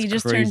God. Crazy. That's He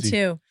just crazy.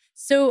 turned 2.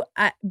 So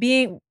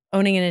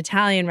owning an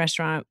Italian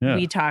restaurant,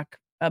 we talk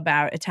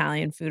about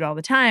Italian food all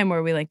the time,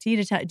 where we like to eat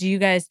Italian. Do you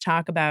guys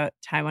talk about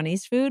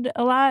Taiwanese food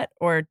a lot,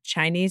 or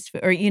Chinese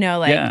food, or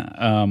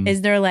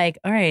is there like,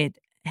 all right,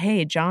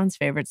 hey, John's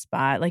favorite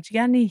spot, like, do you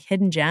got any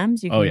hidden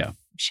gems you can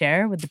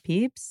share with the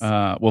peeps?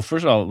 Well,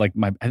 first of all, like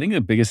I think the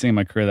biggest thing in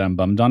my career that I'm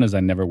bummed on is I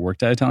never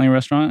worked at an Italian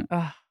restaurant.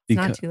 Oh, it's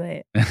not too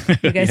late.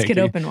 You guys could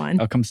open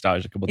one. I'll come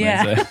stage a couple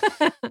times.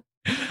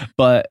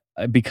 But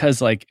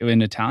because like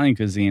in Italian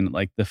cuisine,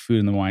 like the food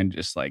and the wine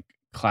just like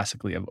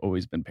classically have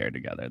always been paired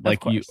together.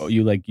 Like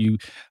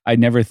I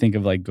never think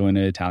of like going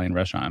to an Italian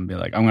restaurant and be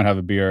like, I'm gonna have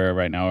a beer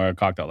right now or a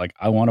cocktail. Like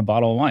I want a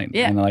bottle of wine.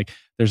 Yeah. And like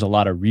there's a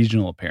lot of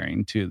regional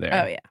pairing too there.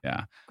 Oh yeah.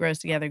 Yeah. Grows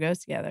together, goes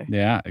together.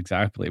 Yeah,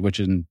 exactly. Which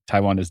in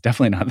Taiwan is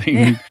definitely not the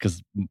thing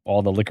because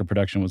all the liquor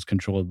production was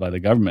controlled by the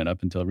government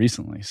up until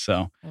recently.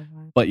 So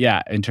but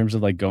yeah, in terms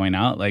of like going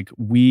out, like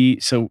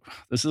so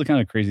this is a kind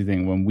of crazy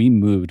thing. When we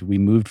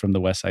moved from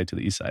the west side to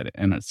the east side,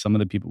 and some of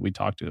the people we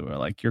talked to were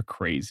like, you're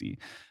crazy.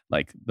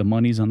 Like the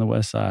money's on the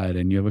west side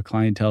and you have a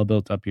clientele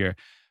built up here.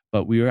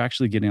 But we were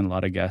actually getting a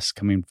lot of guests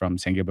coming from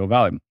San Gabriel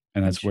Valley.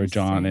 And that's where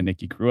John and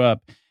Nikki grew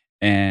up.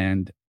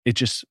 And it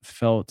just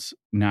felt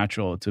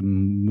natural to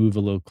move a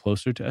little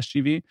closer to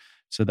SGV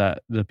so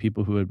that the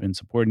people who had been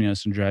supporting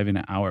us and driving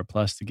an hour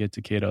plus to get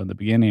to Cato in the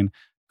beginning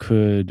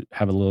could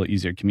have a little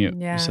easier commute.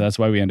 Yeah. So that's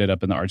why we ended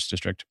up in the Arts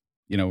District.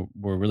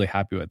 We're really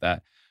happy with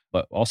that.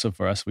 But also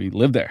for us, we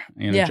live there.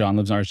 John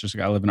lives in Arts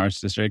District. I live in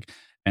Arts District.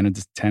 And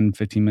it's 10,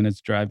 15 minutes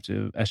drive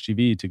to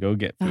SGV to go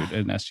get food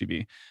in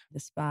SGV. The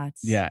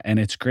spots. Yeah. And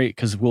it's great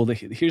because,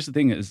 here's the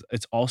thing is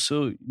it's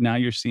also, now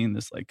you're seeing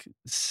this like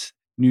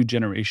new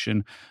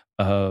generation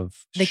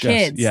of The chefs.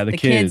 kids. Yeah, the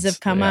kids have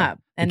come yeah. up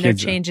and The they're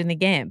kids, changing the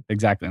game.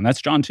 exactly. And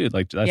that's John too.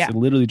 Like that's Yeah.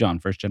 literally John,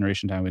 first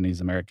generation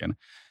Taiwanese American.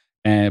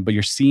 But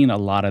you're seeing a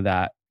lot of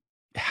that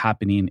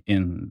happening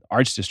in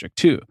Arts District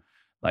too.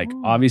 Like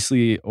Oh.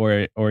 obviously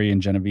Ori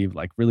and Genevieve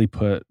like really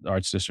put the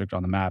Arts District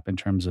on the map in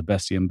terms of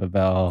Bestie and Of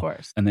Bavel.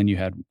 course. And then you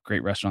had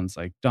great restaurants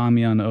like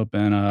Damian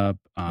open up.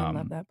 I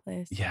love that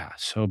place. Yeah,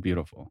 so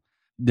beautiful.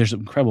 There's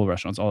incredible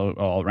restaurants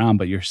all around,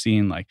 but you're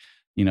seeing like,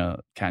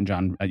 Kat and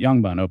John at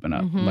Yongbun open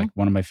up, Mhm. like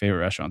one of my favorite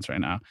restaurants right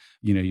now.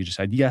 You just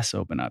had Yes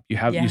open up. You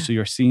have Yeah. so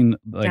you're seeing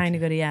like Dying to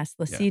go to Yes.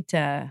 La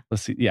Cita.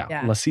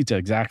 La Cita,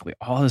 exactly.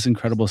 All this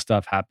incredible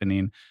stuff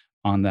happening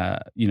on the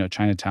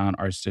Chinatown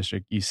Arts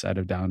District, east side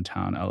of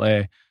downtown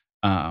LA,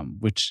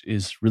 which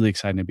is really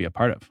exciting to be a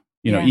part of.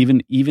 Yeah.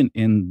 Even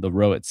in the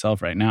row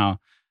itself right now,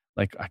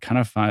 like I kind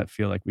of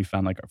feel like we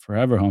found like our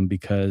forever home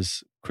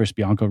because Chris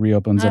Bianco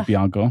reopens up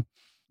Bianco.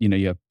 You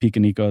have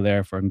Picanico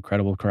there for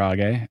incredible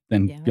karage.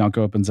 Then Yeah.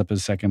 Bianco opens up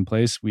his second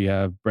place. We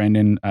have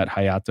Brandon at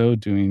Hayato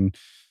doing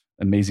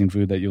amazing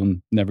food that you'll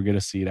never get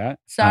a seat at.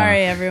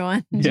 Sorry,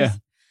 everyone. Yeah.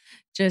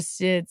 Just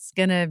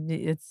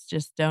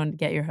don't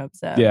get your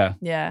hopes up. Yeah.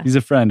 Yeah. He's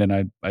a friend, and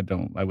I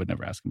would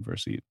never ask him for a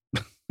seat.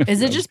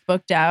 Is it just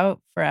booked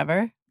out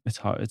forever? It's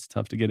hard. It's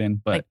tough to get in,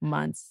 but Like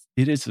months.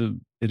 it is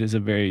a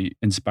very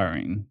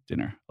inspiring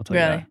dinner. I'll tell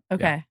you Really? that.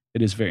 Okay. Yeah,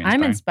 it is very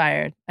inspiring. I'm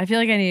inspired. I feel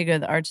like I need to go to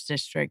the Arts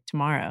District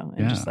tomorrow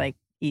and just Yeah. like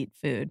eat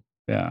food.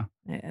 Yeah.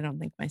 I don't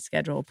think my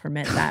schedule will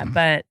permit that,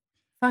 but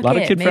fuck A lot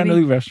it. of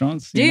kid-friendly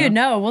restaurants. Dude,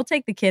 no, we'll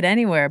take the kid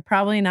anywhere.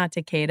 Probably not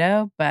to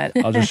Cato, but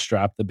I'll just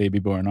strap the baby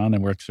Born on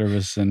and work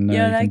service, and yeah,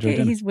 you can that enjoy kid,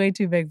 dinner. he's way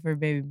too big for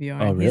baby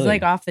Bjorn. Oh, He's really?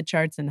 like off the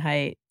charts in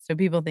height. So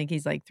people think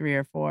he's like 3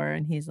 or 4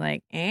 and he's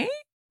like,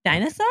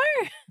 dinosaur?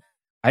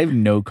 I have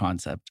no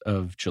concept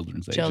of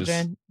children's ages.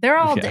 Children. They're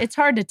all, Yeah. it's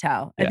hard to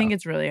tell. I Yeah. think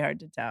it's really hard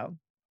to tell.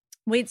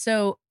 Wait,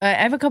 so I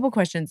have a couple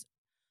questions.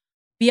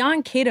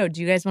 Beyond Cato, do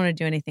you guys want to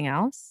do anything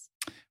else?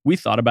 We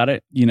thought about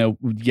it.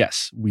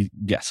 Yes,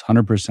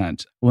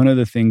 100%. One of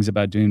the things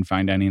about doing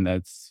fine dining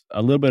that's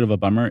a little bit of a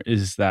bummer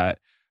is that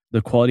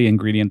the quality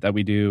ingredient that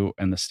we do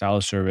and the style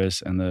of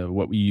service and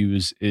what we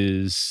use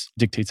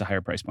dictates a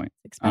higher price point.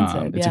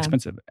 Expensive. It's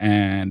expensive,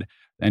 and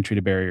the entry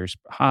to barrier is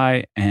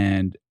high.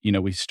 And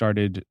we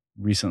started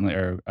recently,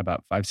 or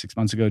about 5-6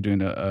 months ago,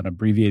 doing an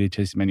abbreviated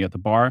tasting menu at the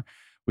bar,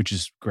 which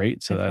is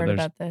great. So I've that heard there's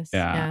about this.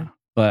 yeah.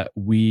 But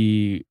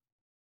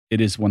it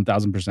is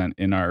 1000%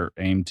 in our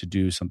aim to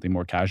do something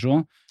more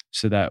casual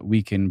so that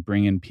we can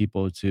bring in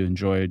people to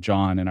enjoy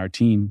John and our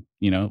team.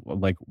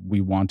 Like we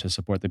want to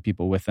support the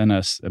people within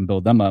us and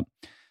build them up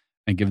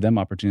and give them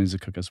opportunities to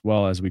cook as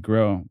well as we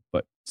grow,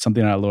 but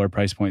something at a lower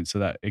price point so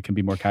that it can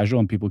be more casual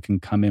and people can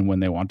come in when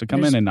they want to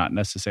come in and not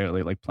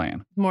necessarily like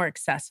plan. More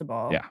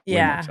accessible. Yeah. Way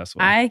more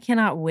accessible. I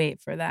cannot wait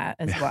for that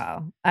as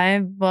well.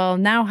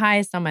 Now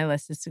highest on my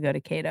list is to go to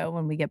Cato.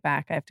 When we get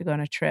back, I have to go on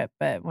a trip,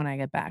 but when I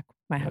get back,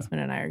 my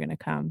husband and I are going to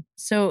come.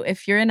 So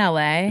if you're in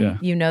LA,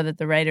 you know that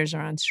the writers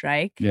are on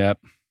strike. Yep.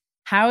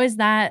 How has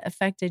that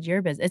affected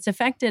your business? It's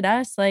affected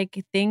us.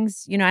 Like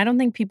things, I don't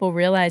think people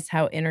realize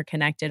how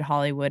interconnected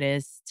Hollywood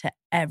is to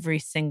every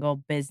single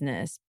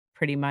business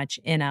pretty much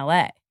in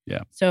LA.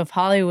 Yeah. So if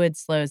Hollywood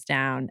slows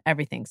down,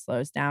 everything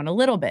slows down a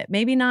little bit.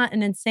 Maybe not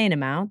an insane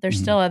amount. There's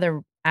still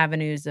other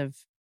avenues of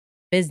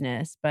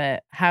business,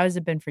 but how has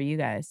it been for you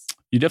guys?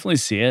 You definitely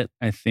see it.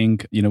 I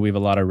think, we have a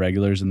lot of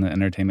regulars in the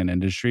entertainment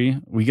industry.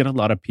 We get a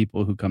lot of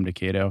people who come to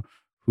Cato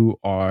who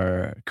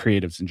are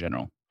creatives in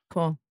general.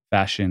 Cool.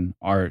 Fashion,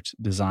 art,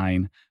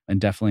 design, and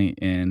definitely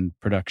in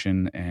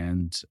production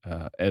and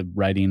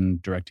writing,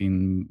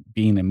 directing,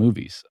 being in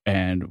movies.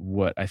 And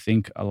what I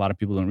think a lot of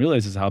people don't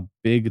realize is how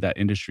big that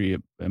industry,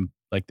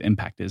 like the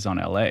impact is on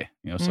LA.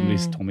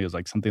 Somebody's told me it was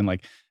like something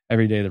like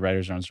every day the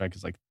writers are on strike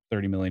is like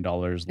 $30 million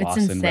lost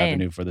in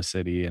revenue for the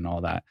city and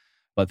all that.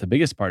 But the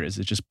biggest part is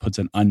it just puts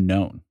an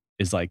unknown.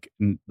 It's like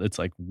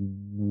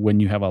when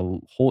you have a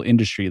whole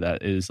industry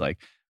that is like,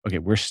 okay,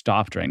 we're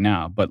stopped right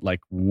now, but like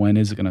when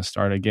is it going to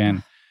start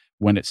again?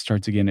 When it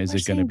starts again, is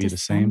it going to be the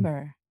same?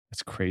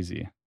 It's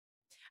crazy.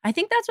 I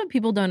think that's what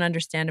people don't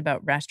understand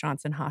about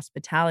restaurants and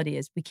hospitality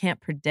is we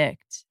can't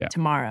predict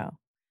tomorrow,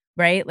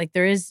 right? Like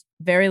there is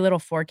very little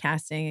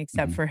forecasting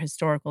except for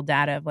historical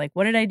data of like,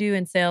 what did I do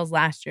in sales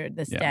last year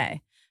this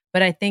day?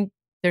 But I think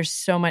there's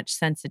so much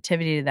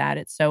sensitivity to that.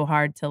 It's so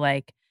hard to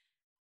like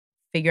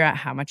figure out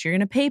how much you're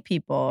going to pay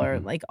people or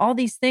like all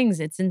these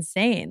things. It's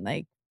insane.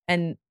 Like,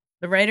 and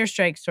the writer's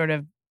strike sort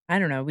of, I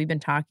don't know, we've been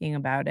talking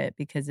about it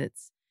because it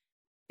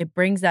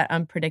brings that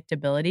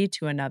unpredictability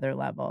to another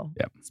level,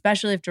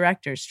 especially if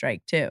directors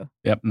strike too.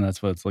 Yep. And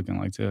that's what it's looking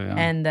like too. Yeah.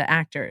 And the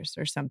actors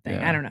or something.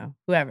 I don't know.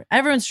 Whoever.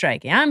 Everyone's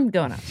striking. I'm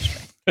going on a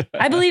strike.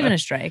 I believe in a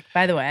strike,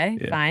 by the way.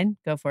 Fine.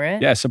 Go for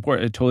it. Yeah. I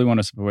totally want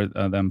to support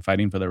them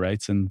fighting for their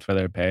rights and for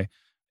their pay.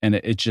 And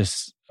it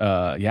just,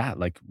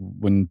 like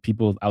when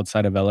people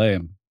outside of LA,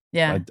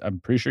 I'm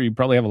pretty sure you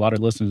probably have a lot of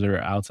listeners that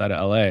are outside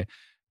of LA.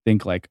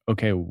 Think like,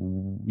 okay,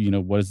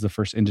 what is the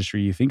first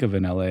industry you think of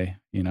in LA?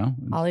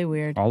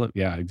 Hollywood.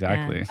 Yeah,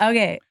 exactly. Yeah.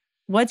 Okay.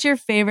 What's your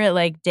favorite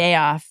like day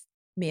off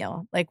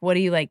meal? Like, what do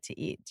you like to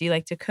eat? Do you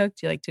like to cook?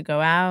 Do you like to go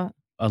out?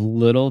 A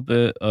little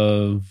bit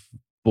of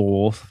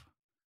both.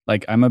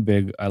 Like I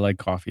like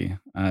coffee.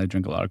 I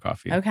drink a lot of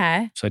coffee.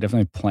 Okay. So I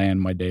definitely plan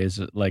my days,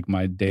 like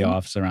my day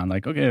offs around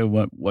like, okay,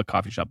 what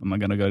coffee shop am I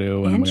going to go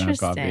to? When am I going to have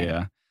coffee? Interesting.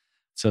 Yeah.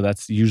 So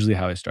that's usually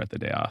how I start the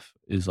day off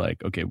is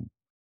like, okay,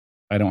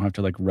 I don't have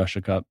to like rush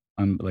a cup.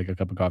 I'm like a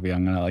cup of coffee.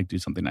 I'm going to like do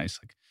something nice.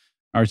 Like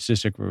Arts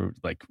District, we're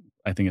like,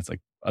 I think it's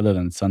like, other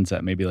than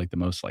Sunset, maybe like the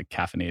most like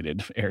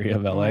caffeinated area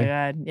of LA. Oh my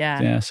God.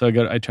 Yeah. Yeah. So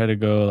I try to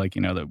go like,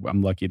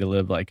 I'm lucky to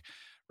live like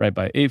right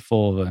by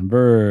Eightfold and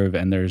Verve,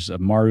 and there's a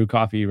Maru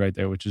coffee right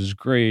there, which is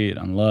great.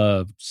 On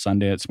Love,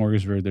 Sunday at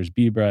Smorgasburg, there's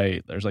Be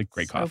Bright. There's like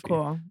great coffee.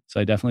 Cool. So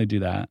I definitely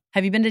do that.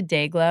 Have you been to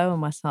Dayglow in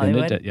West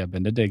Hollywood?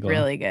 Been to Dayglow.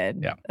 Really good.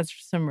 Yeah. That's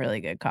some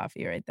really good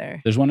coffee right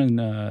there. There's one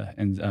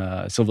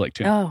in Silver Lake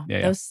too. Oh,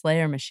 those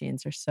Slayer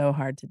machines are so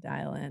hard to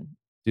dial in.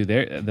 Dude,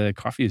 the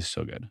coffee is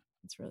so good.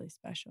 It's really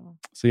special.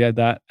 So yeah,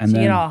 that and so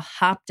then you get all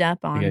hopped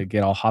up on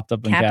get all hopped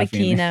up in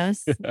caffeine.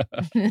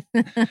 Cappuccinos.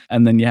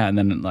 and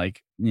then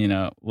like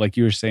like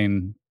you were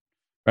saying,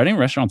 writing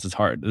restaurants is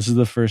hard. This is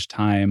the first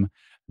time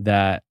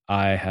that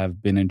I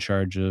have been in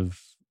charge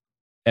of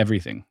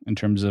everything in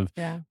terms of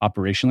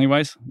operationally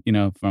wise,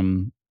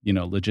 from,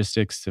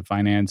 logistics to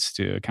finance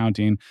to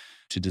accounting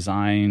to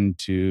design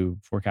to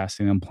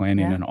forecasting and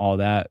planning and all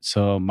that.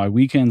 So my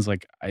weekends,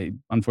 like I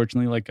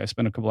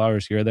spend a couple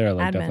hours here or there,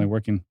 like definitely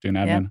working, doing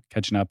admin,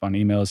 catching up on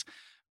emails.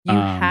 You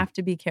have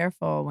to be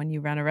careful when you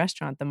run a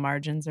restaurant. The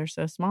margins are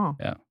so small.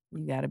 Yeah.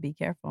 You got to be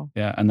careful.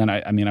 Yeah. And then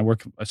I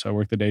work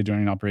the day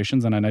during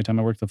operations, and at nighttime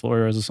I work the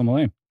floor as a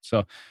sommelier.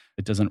 So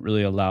it doesn't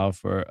really allow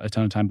for a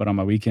ton of time. But on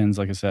my weekends,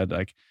 like I said,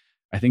 like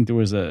I think there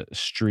was a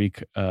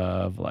streak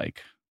of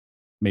like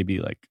maybe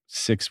like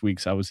 6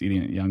 weeks I was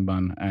eating at Young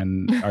Bun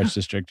and Arts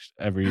District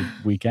every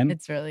weekend.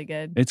 It's really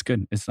good. It's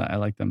good. I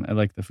like them. I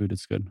like the food.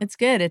 It's good. It's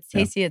good. It's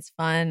tasty. It's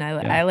fun.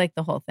 I like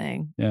the whole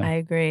thing. Yeah. I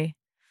agree.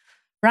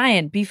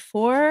 Ryan,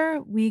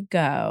 before we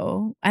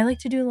go, I like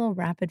to do a little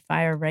rapid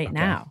fire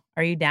now.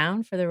 Are you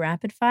down for the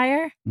rapid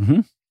fire? Mm-hmm.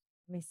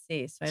 Let me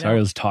see. Sorry, I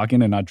was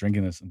talking and not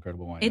drinking this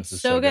incredible wine. It's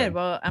so good.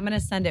 Well, I'm going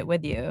to send it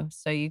with you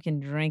so you can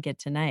drink it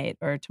tonight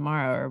or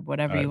tomorrow or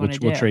whatever you want to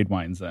do. We'll trade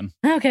wines then.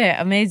 Okay,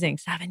 amazing.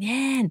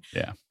 Sauvignon.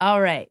 Yeah. All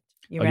right.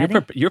 You ready?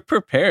 You're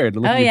prepared.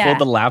 Look, you pulled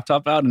the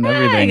laptop out and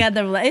everything. I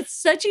got it's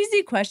such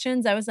easy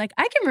questions. I was like,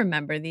 I can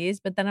remember these,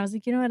 but then I was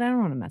like, you know what? I don't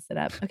want to mess it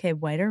up. Okay,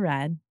 white or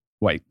red?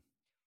 White.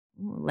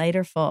 Light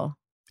or full?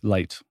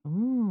 Light.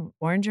 Ooh,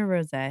 orange or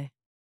rosé?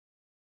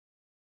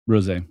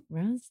 Rosé.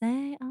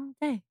 Rosé all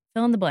day.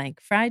 Fill in the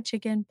blank. Fried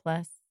chicken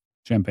plus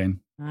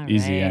champagne. All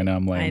Easy. right. I know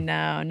I'm lame. I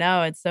know.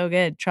 No, it's so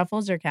good.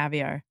 Truffles or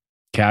caviar?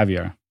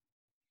 Caviar.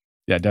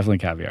 Yeah, definitely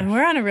caviar. And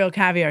we're on a real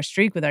caviar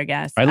streak with our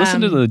guests. I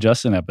listened to the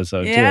Justin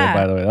episode too,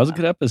 by the way. That was a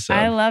good episode.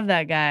 I love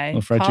that guy.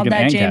 Well, fried called chicken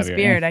that and James caviar,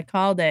 Beard. I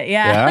called it.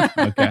 Yeah.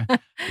 Yeah? Okay.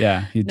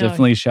 Yeah. He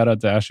definitely shout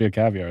out to Ashley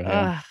Caviar.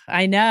 Yeah.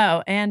 I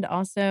know. And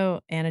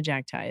also Anna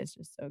Jack Thai is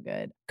just so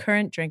good.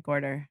 Current drink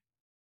order.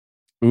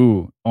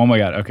 Ooh. Oh my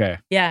God. Okay.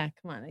 Yeah.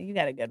 Come on. You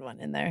got a good one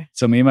in there.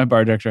 So me and my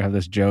bar director have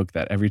this joke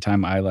that every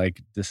time I like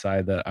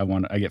decide that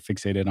I get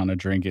fixated on a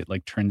drink, it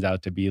like turns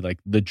out to be like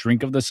the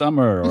drink of the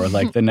summer or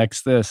like the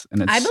next this.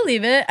 And I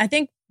believe it. I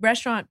think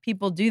restaurant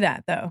people do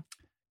that though.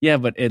 Yeah,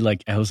 but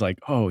I was like,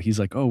 oh, he's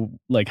like, oh,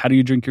 like, how do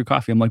you drink your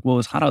coffee? I'm like, well,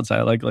 it's hot outside.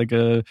 I like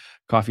a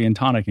coffee and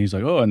tonic. And he's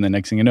like, oh, and the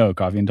next thing you know,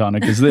 coffee and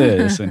tonic is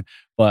this.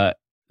 But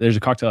there's a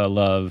cocktail I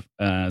love.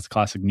 It's a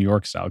classic New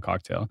York style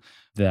cocktail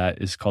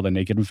that is called a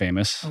Naked and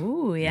Famous.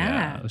 Oh,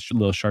 yeah. A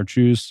little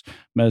chartreuse,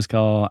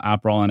 mezcal,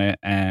 Aperol in it.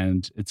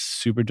 And it's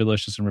super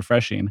delicious and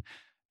refreshing.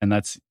 And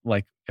that's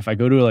like, if I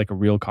go to like a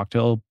real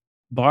cocktail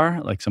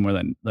bar, like somewhere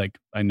that like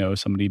I know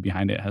somebody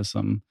behind it has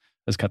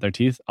cut their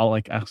teeth, I'll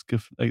like ask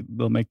if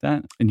they'll make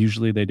that. And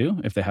usually they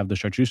do. If they have the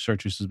chartreuse.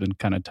 Chartreuse has been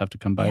kind of tough to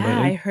come by lately.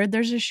 I heard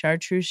there's a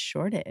chartreuse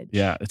shortage.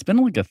 Yeah, it's been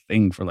like a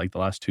thing for like the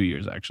last 2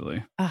 years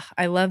actually.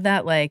 I love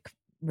that like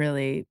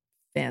really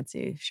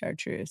fancy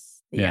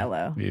chartreuse, the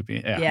yellow.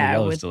 Yeah,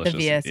 the with delicious.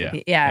 The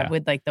VSOP. Yeah,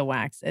 with like the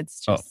wax.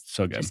 It's just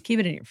so good. Just keep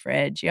it in your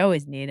fridge. You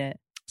always need it.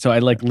 So I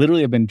like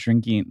literally have been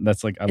drinking.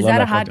 That's like I Is love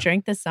that a hot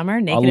drink this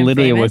summer? Naked I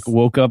literally and Famous?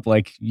 woke up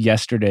like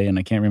yesterday, and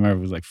I can't remember if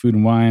it was like Food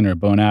and Wine or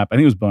Bon App. I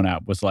think it was Bon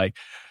App. Was like,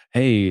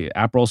 hey,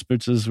 Aperol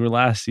Spritzes were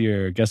last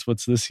year. Guess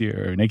what's this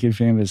year? Naked and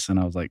Famous, and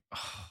I was like,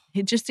 oh.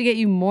 Just to get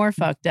you more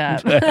fucked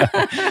up.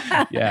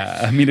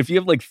 Yeah, I mean, if you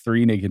have like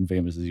 3 Naked and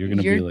Famouses, you're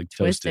gonna be like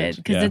toasted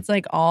because it's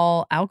like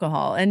all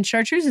alcohol, and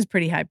chartreuse is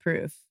pretty high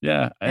proof.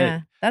 Yeah,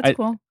 that's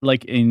cool.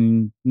 Like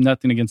in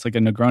nothing against like a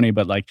Negroni,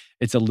 but like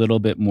it's a little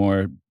bit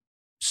more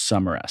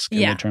summer-esque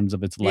in terms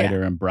of it's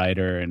lighter and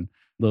brighter and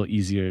a little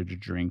easier to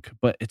drink.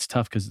 But it's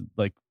tough because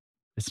like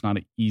it's not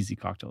an easy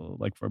cocktail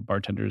like for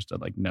bartenders to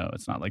like know.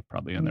 It's not like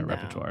probably in their No.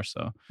 repertoire.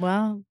 So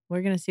Well,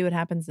 we're going to see what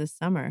happens this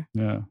summer.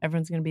 yeah.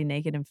 Everyone's going to be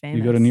naked and famous.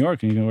 You go to New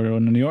York and you can order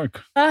one in New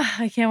York.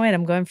 I can't wait.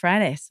 I'm going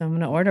Friday, so I'm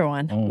going to order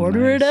one. Oh,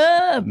 order it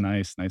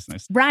nice. up.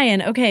 Nice.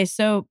 Ryan, okay,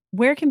 so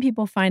where can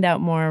people find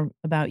out more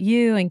about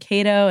you and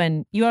Cato?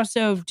 And you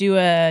also do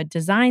a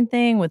design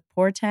thing with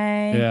Porte.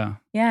 Yeah.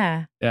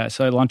 Yeah.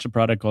 So I launched a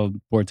product called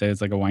Porte.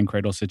 It's like a wine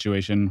cradle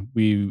situation.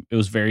 It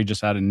was very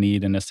just out of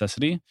need and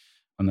necessity.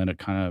 And then it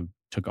kind of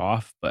took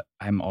off. But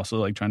I'm also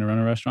like trying to run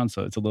a restaurant.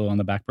 So it's a little on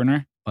the back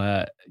burner.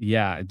 But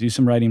yeah, I do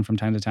some writing from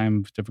time to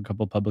time, different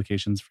couple of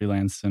publications,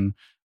 freelance, and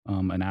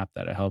an app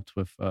that I helped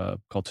with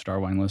called Star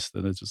Wine List.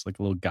 That is just like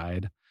a little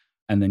guide.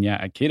 And then, yeah,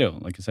 at Cato,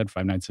 like I said,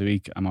 5 nights a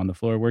week, I'm on the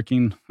floor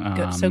working.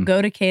 So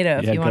go to Cato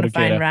if you want to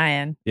find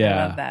Ryan. Yeah.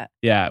 I love that.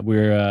 Yeah.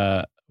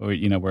 We're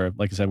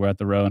like I said, we're at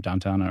the Row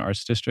downtown in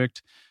Arts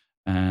District.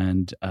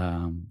 And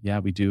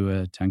we do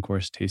a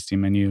 10-course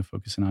tasting menu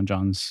focusing on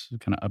John's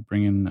kind of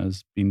upbringing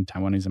as being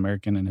Taiwanese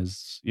American and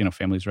his,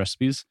 family's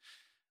recipes.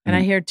 And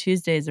I hear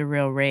Tuesday's a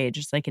real rage.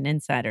 It's like an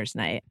insider's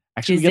night.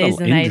 Actually, we get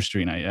an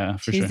industry night, yeah,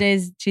 for sure.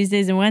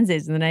 Tuesdays and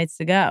Wednesdays are the nights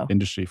to go.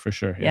 Industry, for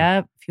sure. Yeah.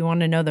 Yep. If you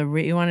want to know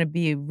you want to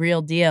be a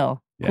real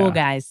deal, cool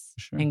guys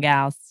and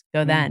gals,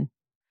 go then.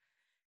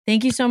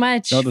 Thank you so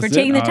much for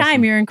taking the time.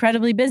 Awesome. You're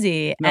incredibly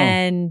busy. No.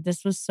 And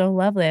this was so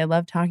lovely. I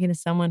love talking to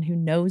someone who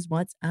knows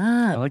what's up.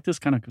 I like this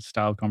kind of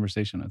style of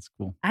conversation. It's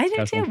cool. I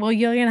do too. Well,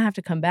 you're going to have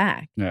to come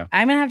back. Yeah.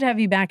 I'm going to have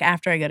you back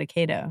after I go to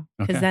Cato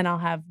because then I'll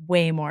have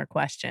way more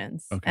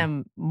questions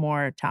and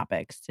more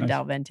topics to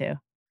delve into. All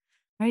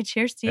right.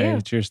 Cheers to you.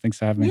 Hey, cheers. Thanks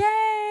for having me.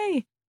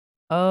 Yay.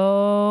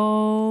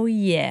 Oh,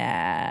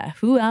 yeah.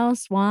 Who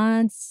else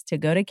wants to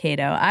go to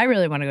Cato? I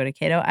really want to go to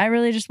Cato. I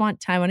really just want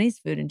Taiwanese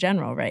food in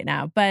general right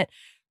now. But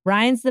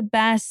Ryan's the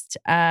best.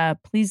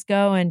 Please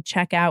go and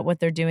check out what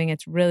they're doing.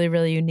 It's really,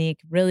 really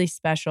unique, really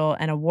special,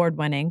 and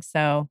award-winning.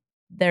 So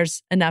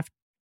there's enough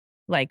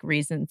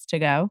reasons to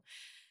go.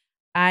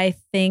 I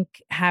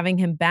think having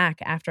him back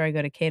after I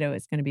go to Cato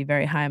is going to be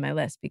very high on my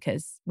list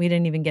because we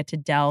didn't even get to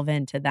delve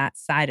into that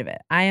side of it.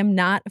 I am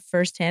not a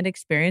firsthand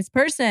experienced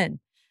person,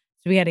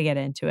 so we got to get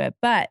into it.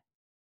 But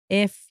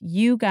if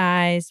you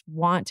guys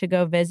want to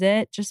go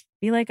visit, just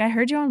be like, I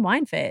heard you on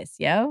Wine Face,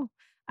 yo.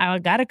 I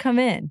got to come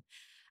in.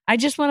 I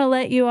just want to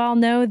let you all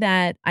know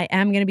that I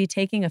am going to be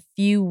taking a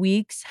few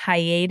weeks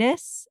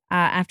hiatus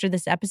after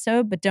this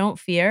episode, but don't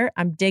fear.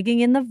 I'm digging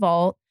in the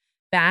vault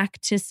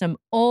back to some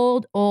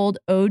old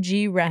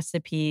OG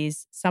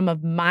recipes, some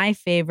of my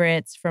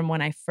favorites from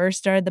when I first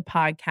started the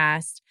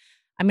podcast.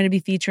 I'm going to be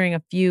featuring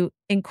a few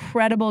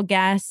incredible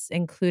guests,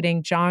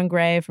 including John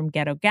Gray from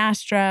Ghetto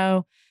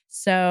Gastro.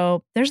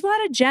 So there's a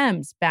lot of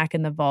gems back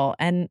in the vault.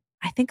 And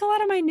I think a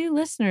lot of my new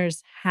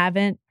listeners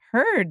haven't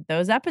heard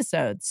those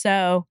episodes.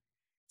 So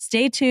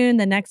stay tuned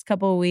the next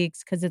couple of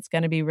weeks because it's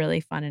going to be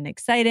really fun and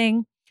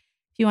exciting.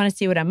 If you want to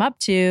see what I'm up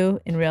to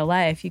in real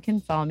life, you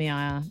can follow me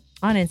on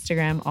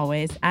Instagram,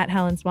 always at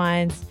Helen's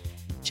Wines.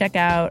 Check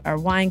out our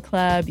wine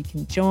club. You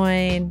can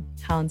join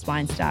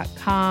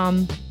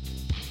helenswines.com.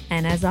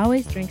 And as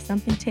always, drink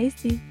something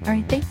tasty. All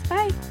right, thanks.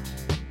 Bye.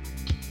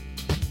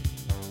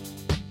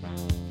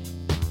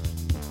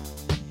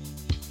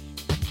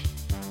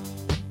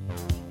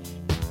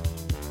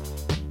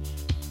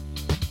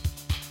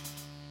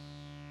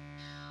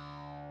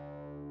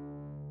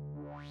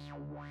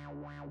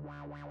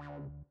 Wow.